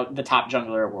 the top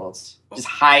jungler at Worlds. Just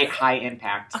high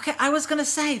impact. Okay, I was gonna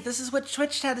say this is what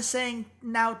Twitch Chat is saying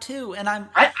now too, and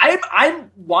I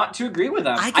want to agree with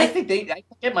them. I think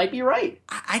it might be right.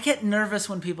 I get nervous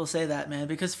when people say that, man,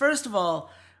 because first of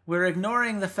all, we're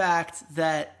ignoring the fact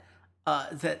that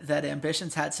that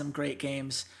Ambition's had some great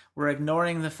games. We're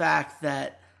ignoring the fact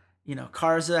that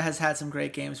Karza has had some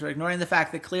great games. We're ignoring the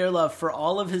fact that Clearlove, for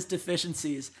all of his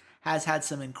deficiencies, has had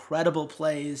some incredible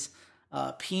plays.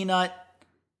 Peanut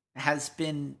has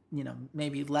been,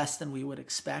 maybe less than we would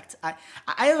expect.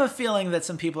 I have a feeling that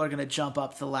some people are going to jump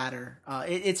up the ladder.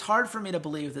 It's hard for me to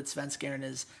believe that Svenskeren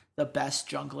is the best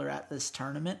jungler at this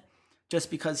tournament,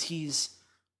 just because he's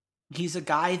a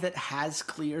guy that has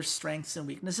clear strengths and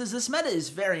weaknesses. This meta is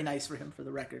very nice for him, for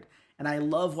the record. And I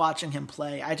love watching him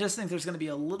play. I just think there's going to be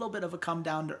a little bit of a come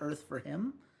down to earth for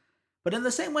him. But in the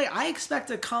same way, I expect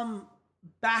to come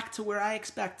back to where I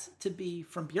expect to be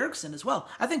from Bjergsen as well.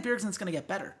 I think Bjergsen's going to get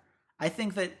better. I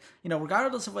think that,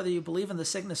 regardless of whether you believe in the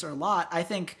Cygnus or not, I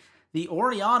think the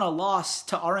Orianna loss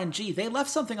to RNG, they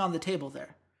left something on the table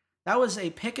there. That was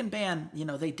a pick and ban.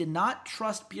 They did not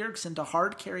trust Bjergsen to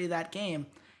hard carry that game.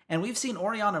 And we've seen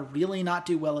Orianna really not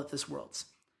do well at this Worlds.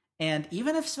 And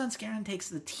even if Svenskeren takes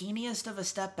the teeniest of a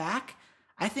step back,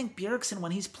 I think Bjergsen,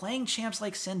 when he's playing champs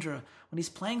like Syndra, when he's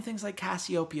playing things like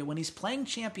Cassiopeia, when he's playing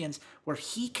champions where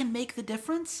he can make the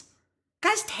difference,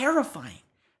 guy's terrifying.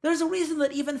 There's a reason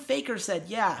that even Faker said,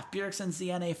 yeah, Bjergsen's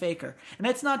the NA Faker. And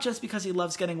it's not just because he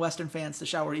loves getting Western fans to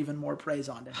shower even more praise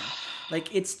onto him.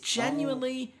 Like, it's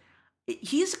genuinely...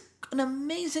 He's an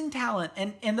amazing talent.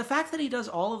 And the fact that he does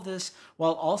all of this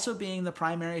while also being the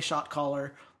primary shot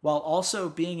caller, while also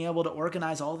being able to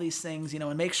organize all these things,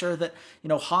 and make sure that,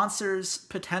 Hanser's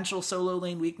potential solo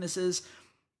lane weaknesses,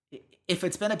 if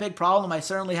it's been a big problem, I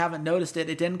certainly haven't noticed it.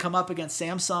 It didn't come up against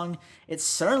Samsung. It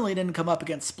certainly didn't come up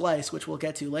against Splice, which we'll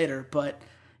get to later. But,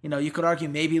 you could argue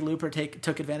maybe Looper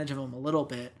took advantage of him a little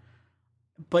bit.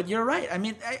 But you're right. I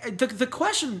mean, the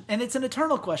question, and it's an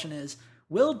eternal question, is,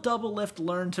 will Doublelift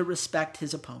learn to respect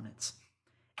his opponents?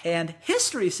 And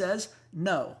history says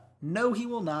no. No, he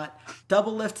will not.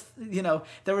 Doublelift,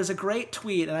 there was a great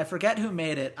tweet, and I forget who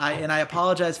made it, and I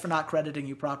apologize for not crediting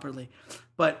you properly,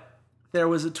 but there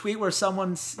was a tweet where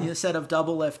someone said of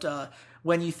Doublelift,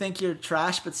 when you think you're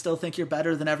trash but still think you're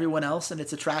better than everyone else, and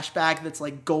it's a trash bag that's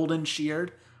like golden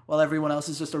sheared, while everyone else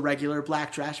is just a regular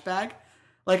black trash bag.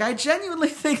 Like, I genuinely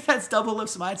think that's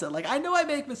Doublelift's mindset. Like, I know I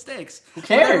make mistakes, who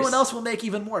cares? But everyone else will make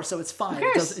even more, so it's fine.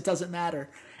 It doesn't matter.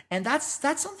 And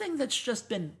that's something that's just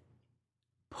been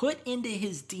put into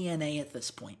his DNA at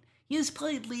this point. He has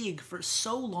played League for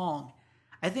so long.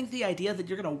 I think the idea that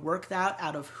you're going to work that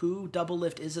out of who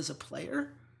Doublelift is as a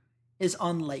player is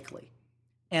unlikely.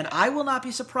 And I will not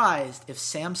be surprised if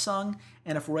Samsung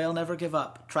and if Royal Never Give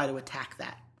Up try to attack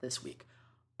that this week.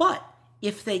 But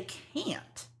if they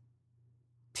can't,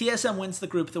 TSM wins the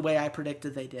group the way I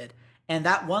predicted they did. And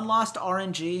that one loss to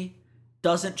RNG,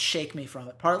 doesn't shake me from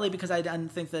it. Partly because I didn't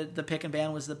think that the pick and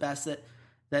ban was the best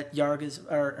that Yarg is,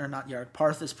 or not Yarg,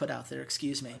 Parth has put out there,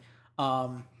 excuse me.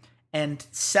 And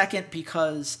second,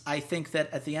 because I think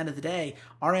that at the end of the day,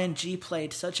 RNG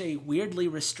played such a weirdly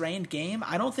restrained game.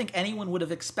 I don't think anyone would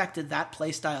have expected that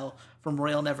playstyle from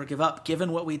Royal Never Give Up,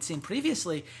 given what we'd seen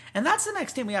previously. And that's the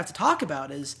next team we have to talk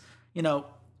about is,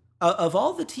 of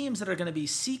all the teams that are going to be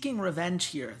seeking revenge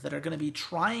here, that are going to be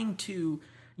trying to,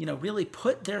 really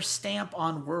put their stamp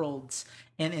on Worlds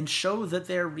and show that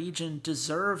their region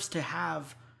deserves to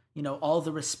have, all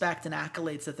the respect and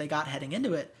accolades that they got heading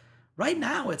into it. Right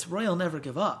now, it's Royal Never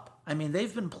Give Up. I mean,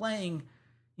 they've been playing,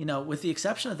 with the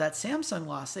exception of that Samsung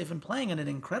loss, they've been playing at an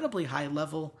incredibly high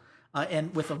level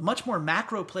and with a much more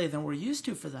macro play than we're used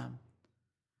to for them.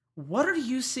 What are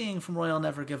you seeing from Royal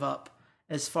Never Give Up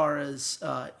as far as,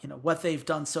 what they've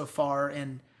done so far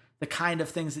and the kind of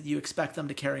things that you expect them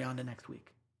to carry on to next week?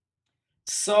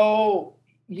 So,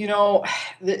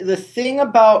 the thing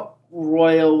about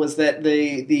Royal was that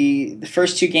the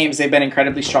first two games they've been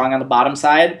incredibly strong on the bottom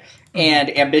side,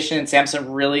 and Ambition and Samsung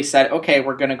really said, okay,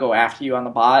 we're going to go after you on the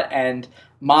bot, and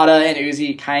Mata and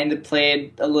Uzi kind of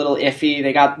played a little iffy.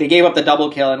 They gave up the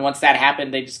double kill, and once that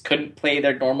happened, they just couldn't play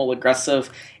their normal aggressive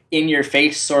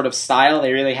in-your-face sort of style.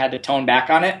 They really had to tone back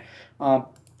on it.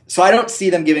 So I don't see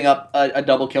them giving up a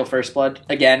double kill first blood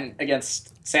again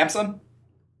against Samsung.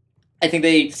 I think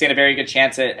they stand a very good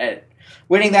chance at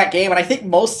winning that game, and I think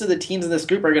most of the teams in this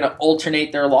group are going to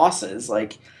alternate their losses.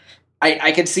 Like,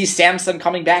 I can see Samsung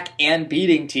coming back and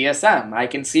beating TSM. I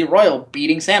can see Royal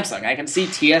beating Samsung. I can see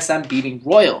TSM beating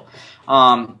Royal.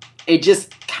 It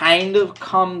just kind of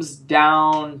comes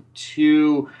down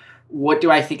to what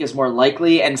do I think is more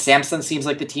likely, and Samsung seems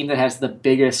like the team that has the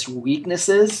biggest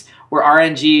weaknesses, where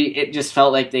RNG, it just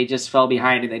felt like they just fell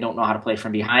behind and they don't know how to play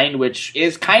from behind, which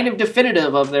is kind of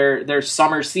definitive of their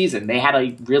summer season. They had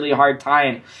a really hard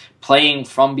time playing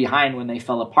from behind when they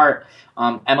fell apart.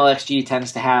 MLXG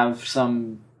tends to have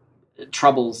some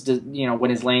troubles, when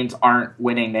his lanes aren't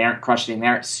winning, they aren't crushing, they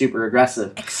aren't super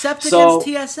aggressive. Except against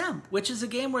TSM, which is a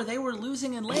game where they were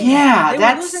losing in lane. Yeah, they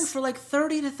were losing for like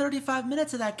 30 to 35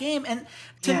 minutes of that game. And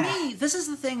to me, this is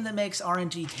the thing that makes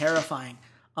RNG terrifying.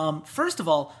 First of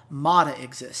all, Mata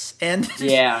exists. And,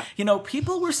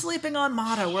 people were sleeping on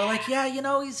Mata. We're like,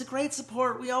 he's a great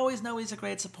support. We always know he's a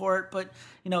great support. But,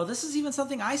 this is even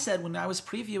something I said when I was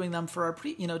previewing them for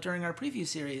our during our preview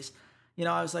series.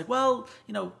 I was like, well,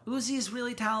 Uzi's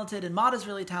really talented and Mata's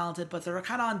really talented, but they're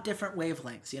kind of on different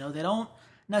wavelengths. They don't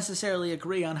necessarily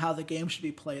agree on how the game should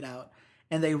be played out.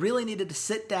 And they really needed to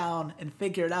sit down and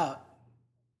figure it out.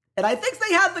 And I think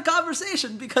they had the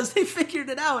conversation because they figured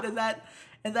it out in that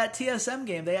TSM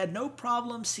game. They had no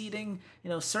problem seeding,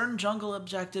 certain jungle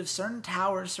objectives, certain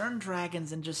towers, certain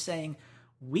dragons, and just saying,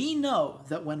 we know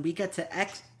that when we get to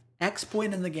X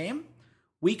point in the game,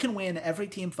 we can win every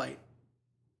team fight.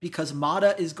 Because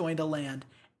Mata is going to land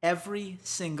every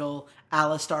single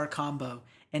Alistar combo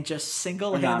and just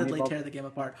single-handedly tear the game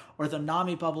apart. Or the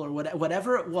Nami bubble or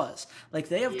whatever it was. Like,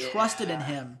 they have trusted in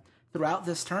him throughout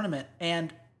this tournament.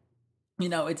 And,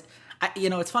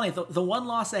 it's funny. The one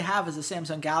loss they have is the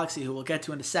Samsung Galaxy, who we'll get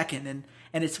to in a second.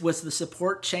 And it was the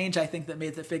support change, I think, that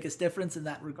made the biggest difference in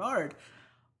that regard.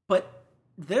 But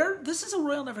this is a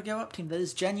Royal Never Give Up team that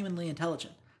is genuinely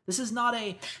intelligent. This is not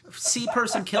a see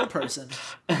person, kill person.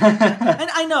 And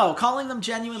I know, calling them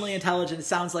genuinely intelligent, it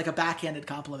sounds like a backhanded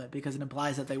compliment because it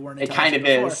implies that they weren't intelligent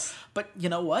before. It kind of is. But you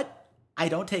know what? I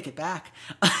don't take it back.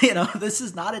 This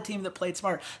is not a team that played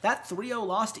smart. That 3-0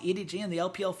 loss to EDG in the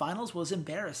LPL finals was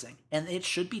embarrassing, and it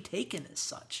should be taken as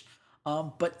such.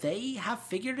 But they have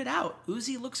figured it out.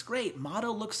 Uzi looks great.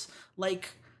 Mata looks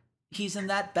like he's in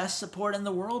that best support in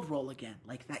the world role again.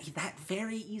 Like that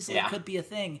very easily could be a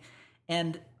thing.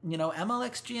 And,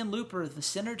 MLXG and Looper, the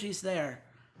synergy's there.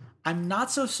 I'm not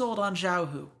so sold on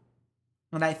Xiaohu.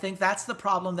 And I think that's the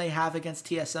problem they have against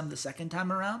TSM the second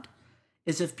time around,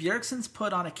 is if Bjergsen's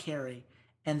put on a carry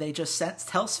and they just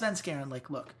tell Svenskeren, like,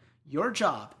 look, your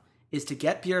job is to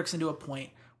get Bjergsen to a point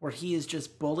where he is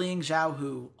just bullying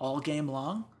Xiaohu all game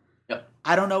long. Yep.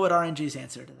 I don't know what RNG's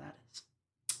answer to that is.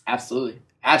 Absolutely.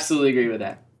 Absolutely agree with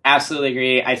that. Absolutely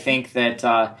agree. I think that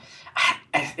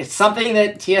it's something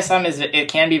that TSM it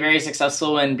can be very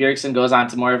successful when Bjergsen goes on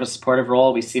to more of a supportive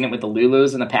role. We've seen it with the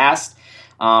Lulus in the past.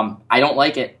 I don't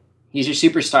like it. He's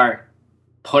your superstar.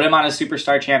 Put him on a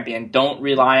superstar champion. Don't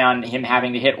rely on him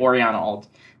having to hit Orianna ult.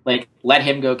 Like, let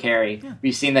him go carry. Yeah.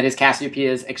 We've seen that his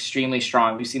Cassiopeia is extremely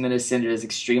strong. We've seen that his Syndra is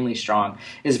extremely strong.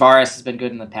 His Varus has been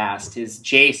good in the past. His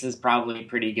Jace is probably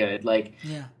pretty good.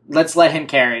 Let's let him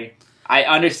carry. I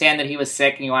understand that he was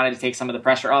sick and you wanted to take some of the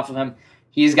pressure off of him.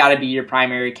 He's got to be your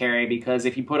primary carry, because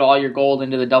if you put all your gold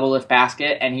into the double lift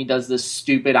basket and he does this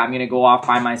stupid, I'm going to go off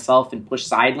by myself and push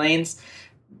side lanes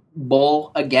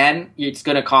bull again, it's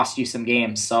going to cost you some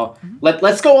games. So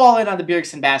let's go all in on the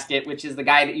Bjergsen basket, which is the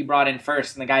guy that you brought in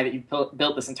first and the guy that you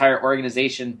built this entire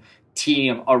organization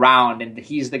team around. And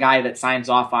he's the guy that signs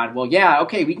off on, well, yeah,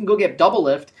 okay, we can go get double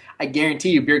lift. I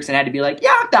guarantee you Bjergsen had to be like,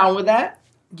 yeah, I'm down with that.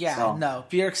 Yeah, so, no,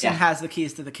 Bjergsen has the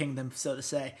keys to the kingdom, so to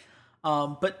say.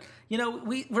 But, you know,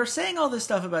 we're saying all this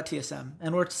stuff about TSM,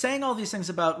 and we're saying all these things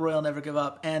about Royal Never Give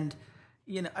Up, and,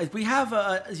 you know, we have,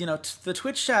 the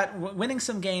Twitch chat winning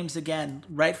some games again,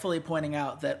 rightfully pointing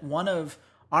out that one of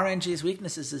RNG's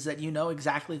weaknesses is that you know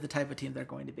exactly the type of team they're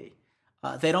going to be.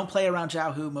 They don't play around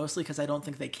Xiaohu, mostly because I don't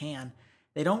think they can.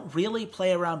 They don't really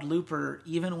play around Looper,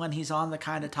 even when he's on the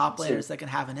kind of top laners that can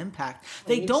have an impact.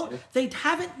 They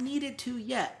haven't needed to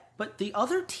yet, but the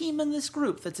other team in this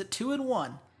group that's at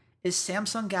 2-1 is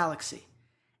Samsung Galaxy.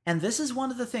 And this is one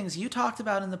of the things you talked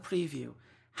about in the preview,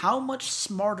 how much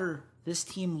smarter this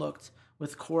team looked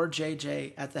with Core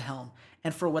JJ at the helm.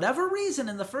 And for whatever reason,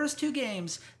 in the first 2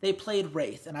 games, they played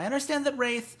Wraith. And I understand that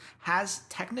Wraith has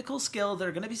technical skill. There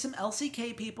are going to be some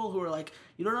LCK people who are like,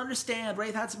 you don't understand.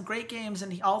 Wraith had some great games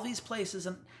in all these places.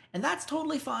 And that's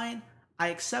totally fine. I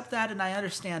accept that and I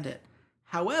understand it.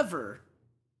 However,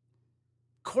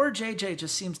 Core JJ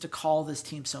just seems to call this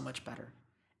team so much better.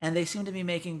 And they seem to be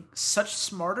making such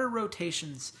smarter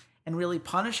rotations and really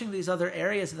punishing these other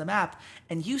areas of the map.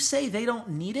 And you say they don't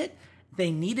need it? They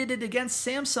needed it against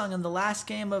Samsung in the last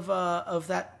game of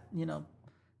that,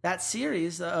 that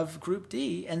series of Group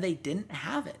D, and they didn't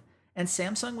have it. And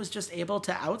Samsung was just able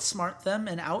to outsmart them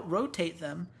and out-rotate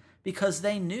them because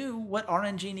they knew what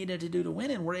RNG needed to do to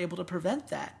win and were able to prevent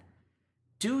that.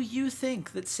 Do you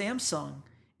think that Samsung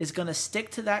is going to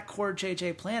stick to that Core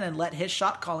JJ plan and let his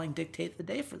shot calling dictate the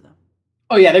day for them?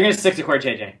 Oh, yeah, they're going to stick to Core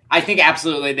JJ. I think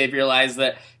absolutely they've realized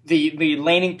that the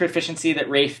laning proficiency that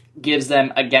Wraith gives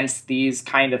them against these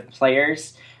kind of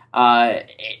players,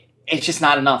 it's just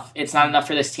not enough. It's not enough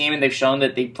for this team, and they've shown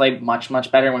that they play much, much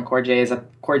better when Core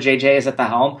JJ is at the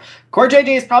helm. Core JJ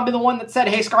is probably the one that said,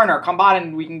 hey, Skarner, come on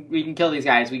and we can kill these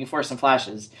guys. We can force some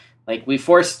flashes. Like, we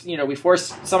forced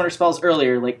summoner spells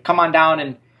earlier. Like, come on down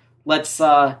and let's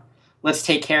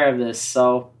take care of this.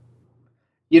 So,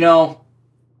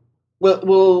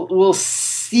 We'll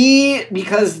see,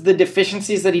 because the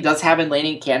deficiencies that he does have in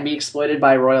laning can be exploited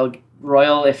by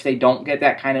Royal if they don't get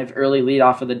that kind of early lead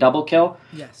off of the double kill.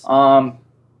 Yes.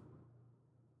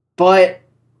 But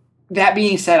that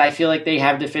being said, I feel like they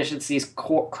have deficiencies.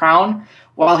 Crown,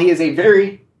 while he is a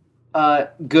very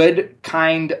good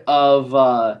kind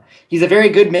of he's a very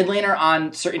good mid laner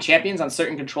on certain champions, on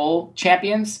certain control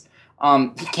champions,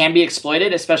 he can be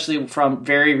exploited, especially from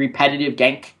very repetitive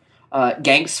ganks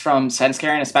from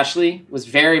Senskaren especially, was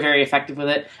very, very effective with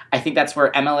it. I think that's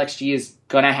where MLXG is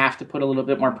going to have to put a little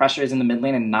bit more pressure, is in the mid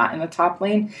lane and not in the top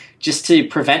lane, just to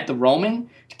prevent the roaming,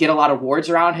 to get a lot of wards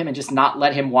around him and just not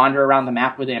let him wander around the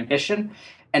map with ambition.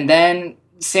 And then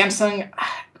Samsung,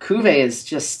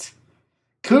 Kuve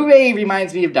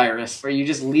reminds me of Dyrus, where you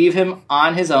just leave him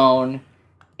on his own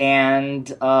and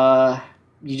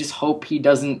you just hope he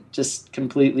doesn't just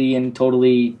completely and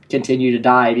totally continue to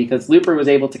die, because Looper was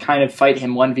able to kind of fight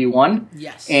him 1v1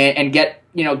 and get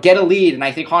a lead. And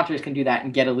I think Haunters can do that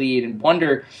and get a lead, and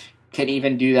Wonder can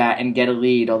even do that and get a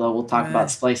lead, although we'll talk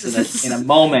about Splice in a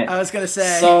moment. I was going to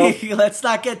say, let's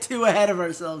not get too ahead of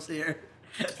ourselves here.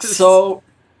 So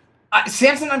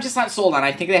Samsung, I'm just not sold on.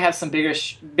 I think they have some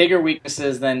bigger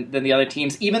weaknesses than the other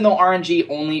teams, even though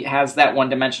RNG only has that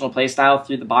one-dimensional playstyle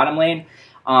through the bottom lane.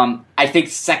 I think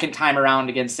second time around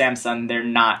against Samsung, they're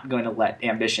not going to let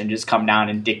ambition just come down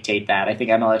and dictate that. I think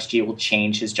MLXG will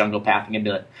change his jungle pathing a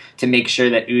bit to make sure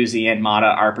that Uzi and Mata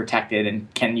are protected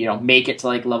and can, make it to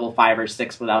like level 5 or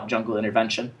 6 without jungle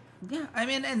intervention. Yeah, I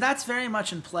mean, and that's very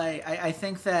much in play. I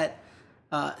think that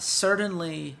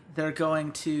certainly they're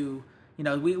going to,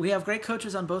 we have great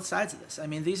coaches on both sides of this. I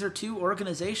mean, these are 2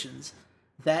 organizations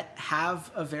that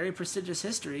have a very prestigious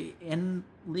history in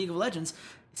League of Legends.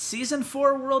 Season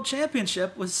 4 World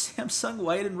Championship was Samsung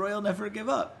White and Royal Never Give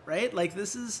Up, right? Like, it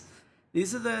was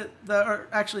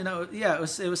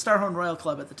Starhorn Royal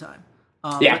Club at the time.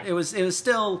 But it was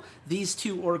still these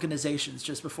 2 organizations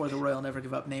just before the Royal Never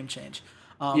Give Up name change.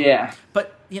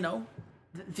 But,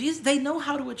 they know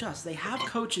how to adjust. They have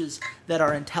coaches that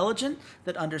are intelligent,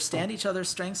 that understand each other's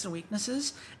strengths and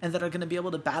weaknesses, and that are going to be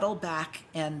able to battle back.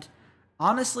 And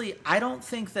honestly, I don't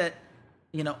think that,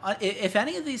 if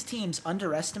any of these teams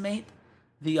underestimate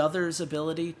the other's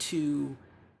ability to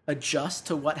adjust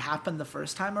to what happened the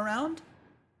first time around,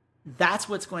 that's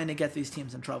what's going to get these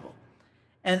teams in trouble.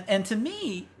 And to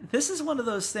me, this is one of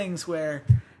those things where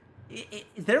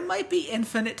there might be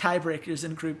infinite tiebreakers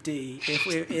in Group D if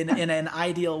we in an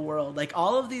ideal world. Like,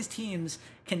 all of these teams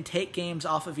can take games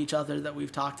off of each other that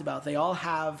we've talked about. They all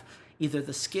have either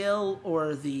the skill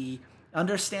or the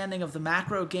understanding of the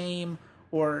macro game,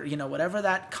 or whatever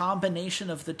that combination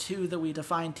of the two that we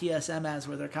define TSM as,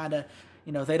 where they're kind of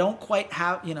they don't quite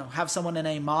have someone in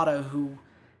a Mata who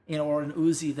or an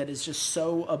Uzi that is just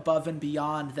so above and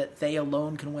beyond that they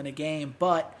alone can win a game,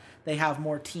 but they have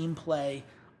more team play.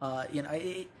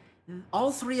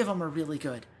 All three of them are really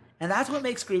good, and that's what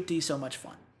makes Group D so much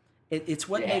fun. It's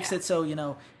what makes it so,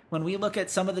 when we look at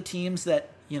some of the teams that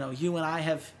you and I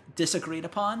have disagreed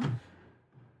upon,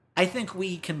 I think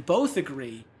we can both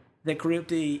agree that Group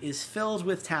D is filled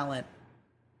with talent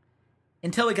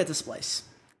until we get to Splice.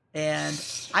 And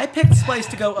I picked Splice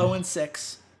to go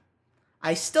 0-6.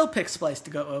 I still pick Splice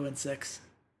to go 0-6.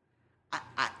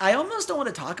 I almost don't want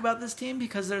to talk about this team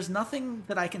because there's nothing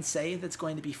that I can say that's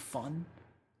going to be fun.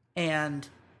 And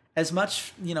as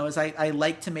much, as I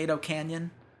like Tomato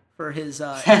Canyon for his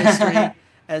history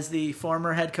as the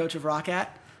former head coach of Roccat,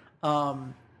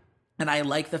 and I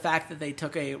like the fact that they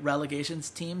took a relegations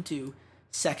team to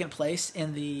second place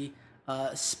in the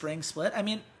spring split. I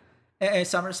mean, a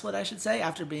summer split, I should say,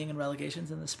 after being in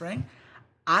relegations in the spring.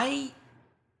 To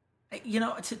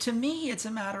me, it's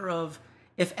a matter of,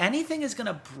 if anything is going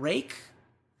to break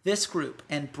this group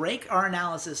and break our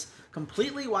analysis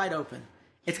completely wide open,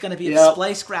 it's going to be if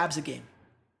Splice grabs a game.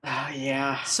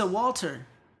 Yeah. So, Walter,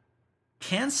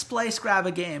 can Splice grab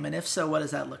a game? And if so, what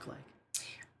does that look like?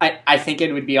 I think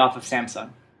it would be off of Samsung.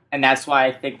 And that's why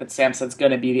I think that Samsung's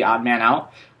going to be the odd man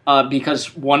out.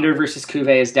 Because Wonder versus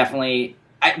Cuvée is definitely...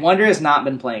 Wonder has not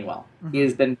been playing well. Mm-hmm. He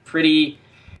has been pretty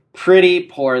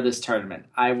poor this tournament.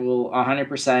 I will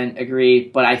 100% agree,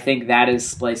 but I think that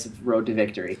is Splice's road to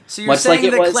victory. So you're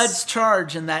saying that Kled's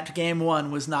charge in that game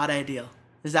 1 was not ideal?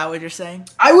 Is that what you're saying?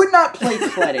 I would not play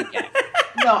Kled again.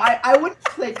 No, I wouldn't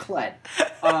play Kled.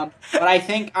 But I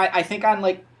think on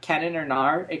like Kennen or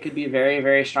Gnar, it could be a very,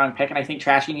 very strong pick, and I think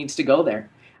Trashy needs to go there.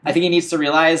 I think he needs to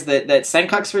realize that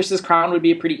Senkux versus Crown would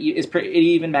be a pretty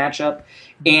even matchup,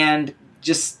 and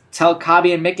just tell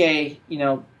Kabi and Mickey,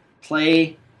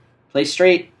 play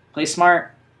straight, play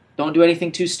smart, don't do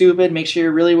anything too stupid, make sure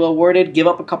you're really well worded, give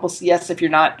up a couple CS if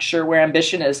you're not sure where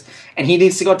ambition is, and he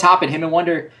needs to go top it. Him and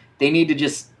Wonder, they need to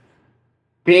just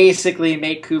basically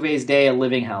make Cuvé's day a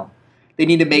living hell. They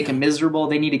need to make him miserable.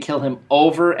 They need to kill him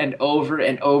over and over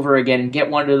and over again and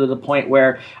get Wonder to the point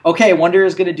where, okay, Wonder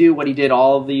is going to do what he did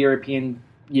all of the European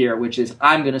year, which is,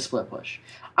 I'm going to split push.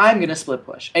 I'm going to split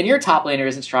push. And your top laner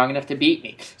isn't strong enough to beat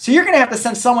me. So you're going to have to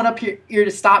send someone up here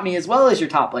to stop me as well as your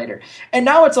top laner. And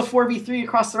now it's a 4v3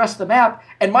 across the rest of the map,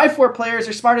 and my 4 players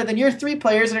are smarter than your 3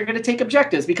 players and are going to take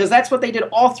objectives, because that's what they did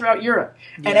all throughout Europe.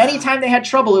 Yeah. And anytime they had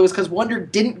trouble, it was because Wonder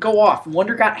didn't go off.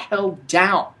 Wonder got held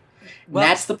down. Well,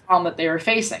 that's the problem that they were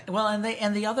facing. Well,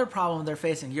 and the other problem they're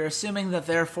facing, you're assuming that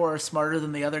their 4 are smarter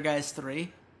than the other guy's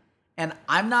 3. And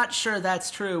I'm not sure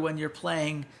that's true when you're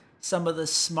playing some of the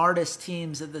smartest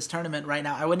teams at this tournament right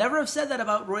now. I would never have said that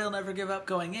about Royal Never Give Up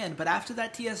going in, but after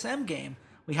that TSM game,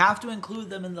 we have to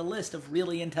include them in the list of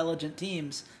really intelligent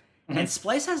teams. Mm-hmm. And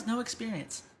Splice has no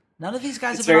experience. None of these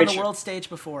guys have been on the world stage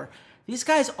before. These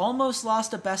guys almost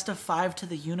lost a best of 5 to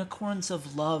the Unicorns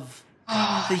of Love.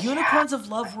 The Unicorns of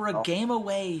Love were a game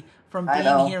away from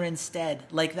being here instead.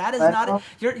 Like, that is not...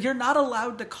 You're not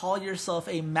allowed to call yourself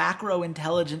a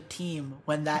macro-intelligent team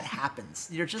when that happens.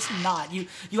 You're just not. You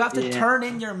have to turn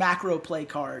in your macro play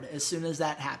card as soon as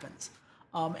that happens.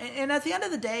 And at the end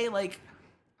of the day, like,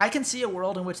 I can see a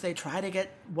world in which they try to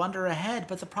get Wonder ahead,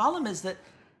 but the problem is that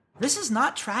this is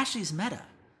not Trashy's meta.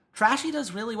 Trashy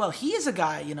does really well. He is a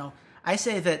guy, I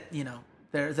say that,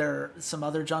 there are some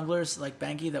other junglers like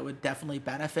Bengi that would definitely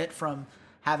benefit from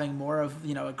having more of,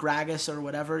 a Gragas or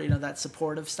whatever, that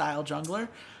supportive style jungler.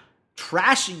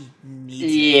 Trashy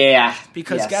needs it.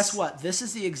 Because guess what? This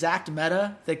is the exact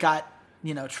meta that got,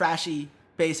 Trashy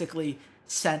basically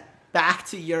sent back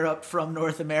to Europe from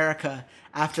North America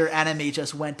after Enemy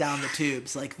just went down the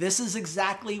tubes. Like, this is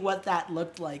exactly what that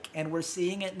looked like, and we're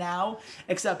seeing it now,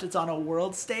 except it's on a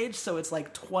world stage, so it's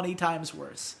like 20 times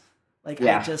worse. Like,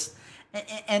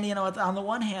 And, on the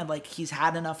one hand, like, he's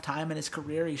had enough time in his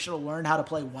career. He should have learned how to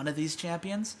play one of these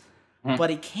champions. But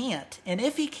he can't. And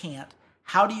if he can't,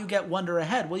 how do you get Wonder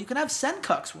ahead? Well, you can have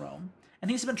Senkux roam.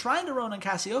 And he's been trying to roam in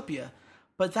Cassiopeia.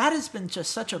 But that has been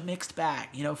just such a mixed bag.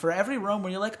 For every roam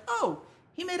where you're like, oh,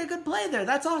 he made a good play there.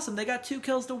 That's awesome. They got 2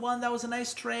 kills to 1. That was a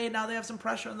nice trade. Now they have some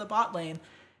pressure in the bot lane.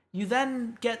 you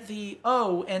then get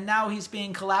and now he's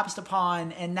being collapsed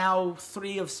upon, and now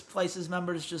 3 of Splice's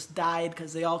members just died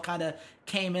because they all kind of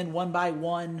came in one by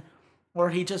one, or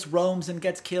he just roams and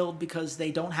gets killed because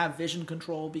they don't have vision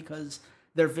control because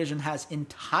their vision has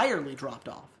entirely dropped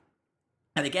off.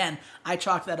 And again, I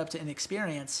chalk that up to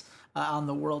inexperience on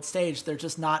the world stage. They're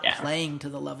just not playing to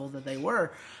the level that they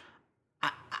were.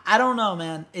 I don't know,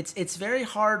 man. It's very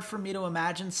hard for me to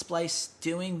imagine Splice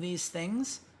doing these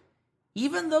things,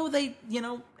 even though they,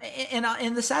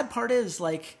 and the sad part is,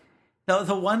 like,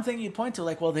 the one thing you'd point to,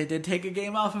 like, well, they did take a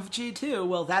game off of G2.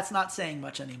 Well, that's not saying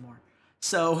much anymore.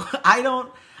 So I don't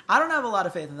have a lot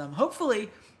of faith in them. Hopefully,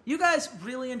 you guys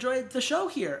really enjoyed the show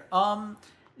here.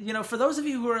 For those of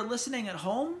you who are listening at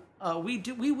home,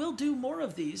 we will do more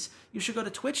of these. You should go to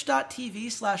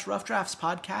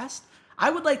twitch.tv/roughdraftspodcast. I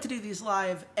would like to do these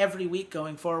live every week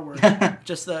going forward,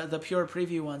 just the pure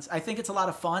preview ones. I think it's a lot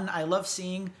of fun. I love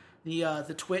seeing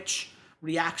the Twitch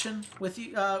reaction with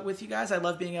you guys. I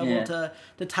love being able to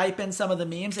type in some of the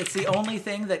memes. It's the only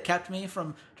thing that kept me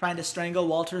from trying to strangle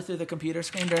Walter through the computer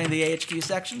screen during the AHQ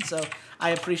section, so I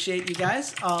appreciate you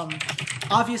guys.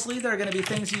 Obviously, there are going to be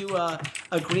things you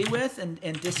agree with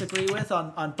and disagree with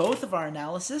on both of our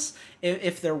analysis.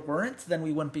 If there weren't, then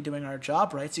we wouldn't be doing our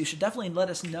job right, so you should definitely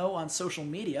let us know on social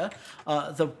media.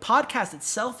 The podcast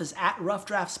itself is at Rough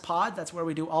Drafts Pod. That's where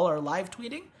we do all our live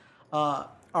tweeting.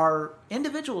 Our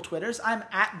individual Twitters, I'm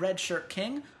at Redshirt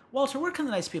King. Walter, where can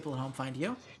the nice people at home find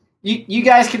you? You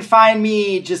guys can find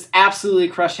me just absolutely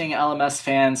crushing LMS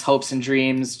fans' hopes and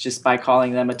dreams just by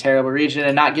calling them a terrible region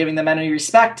and not giving them any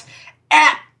respect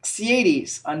at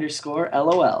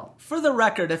C80s_LOL. For the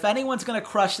record, if anyone's going to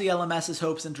crush the LMS's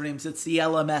hopes and dreams, it's the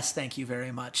LMS. Thank you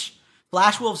very much.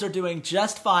 Flash Wolves are doing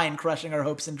just fine crushing our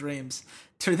hopes and dreams.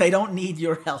 They don't need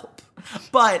your help.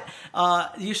 But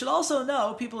you should also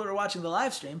know, people who are watching the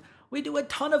live stream, we do a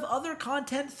ton of other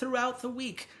content throughout the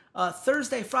week.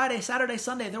 Thursday, Friday, Saturday,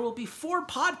 Sunday, there will be 4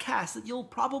 podcasts that you'll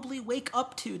probably wake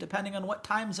up to, depending on what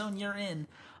time zone you're in.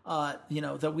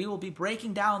 That we will be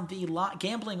breaking down the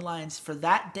gambling lines for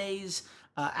that day's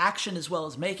action, as well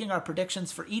as making our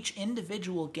predictions for each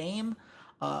individual game.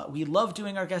 We love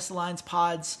doing our Guess the Lines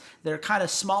pods. They're kind of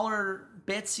smaller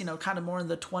bits, kind of more in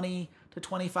the 20 to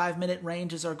 25 minute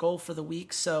range is our goal for the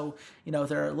week. So,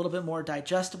 they're a little bit more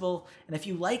digestible. And if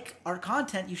you like our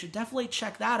content, you should definitely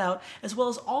check that out, as well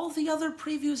as all the other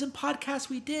previews and podcasts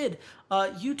we did.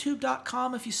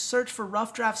 YouTube.com, if you search for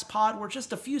Rough Drafts Pod, we're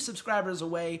just a few subscribers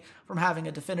away from having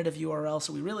a definitive URL,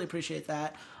 so we really appreciate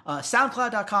that.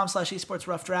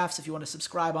 SoundCloud.com/esportsroughdrafts if you want to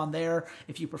subscribe on there.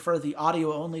 If you prefer the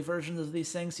audio-only versions of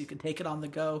these things, you can take it on the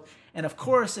go. And of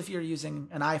course, if you're using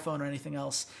an iPhone or anything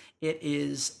else, it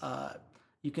is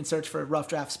you can search for Rough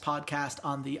Drafts Podcast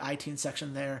on the iTunes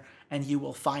section there, and you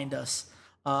will find us.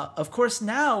 Of course,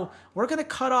 now we're going to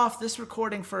cut off this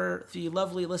recording for the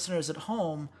lovely listeners at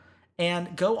home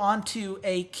and go on to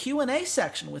a Q&A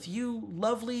section with you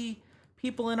lovely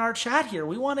people in our chat here.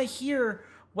 We want to hear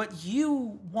what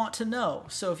you want to know.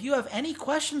 So if you have any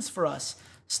questions for us,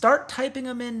 start typing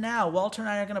them in now. Walter and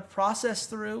I are going to process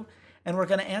through, and we're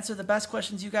going to answer the best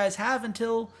questions you guys have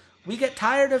until we get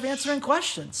tired of answering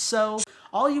questions. So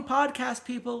all you podcast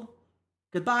people,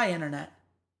 goodbye, Internet.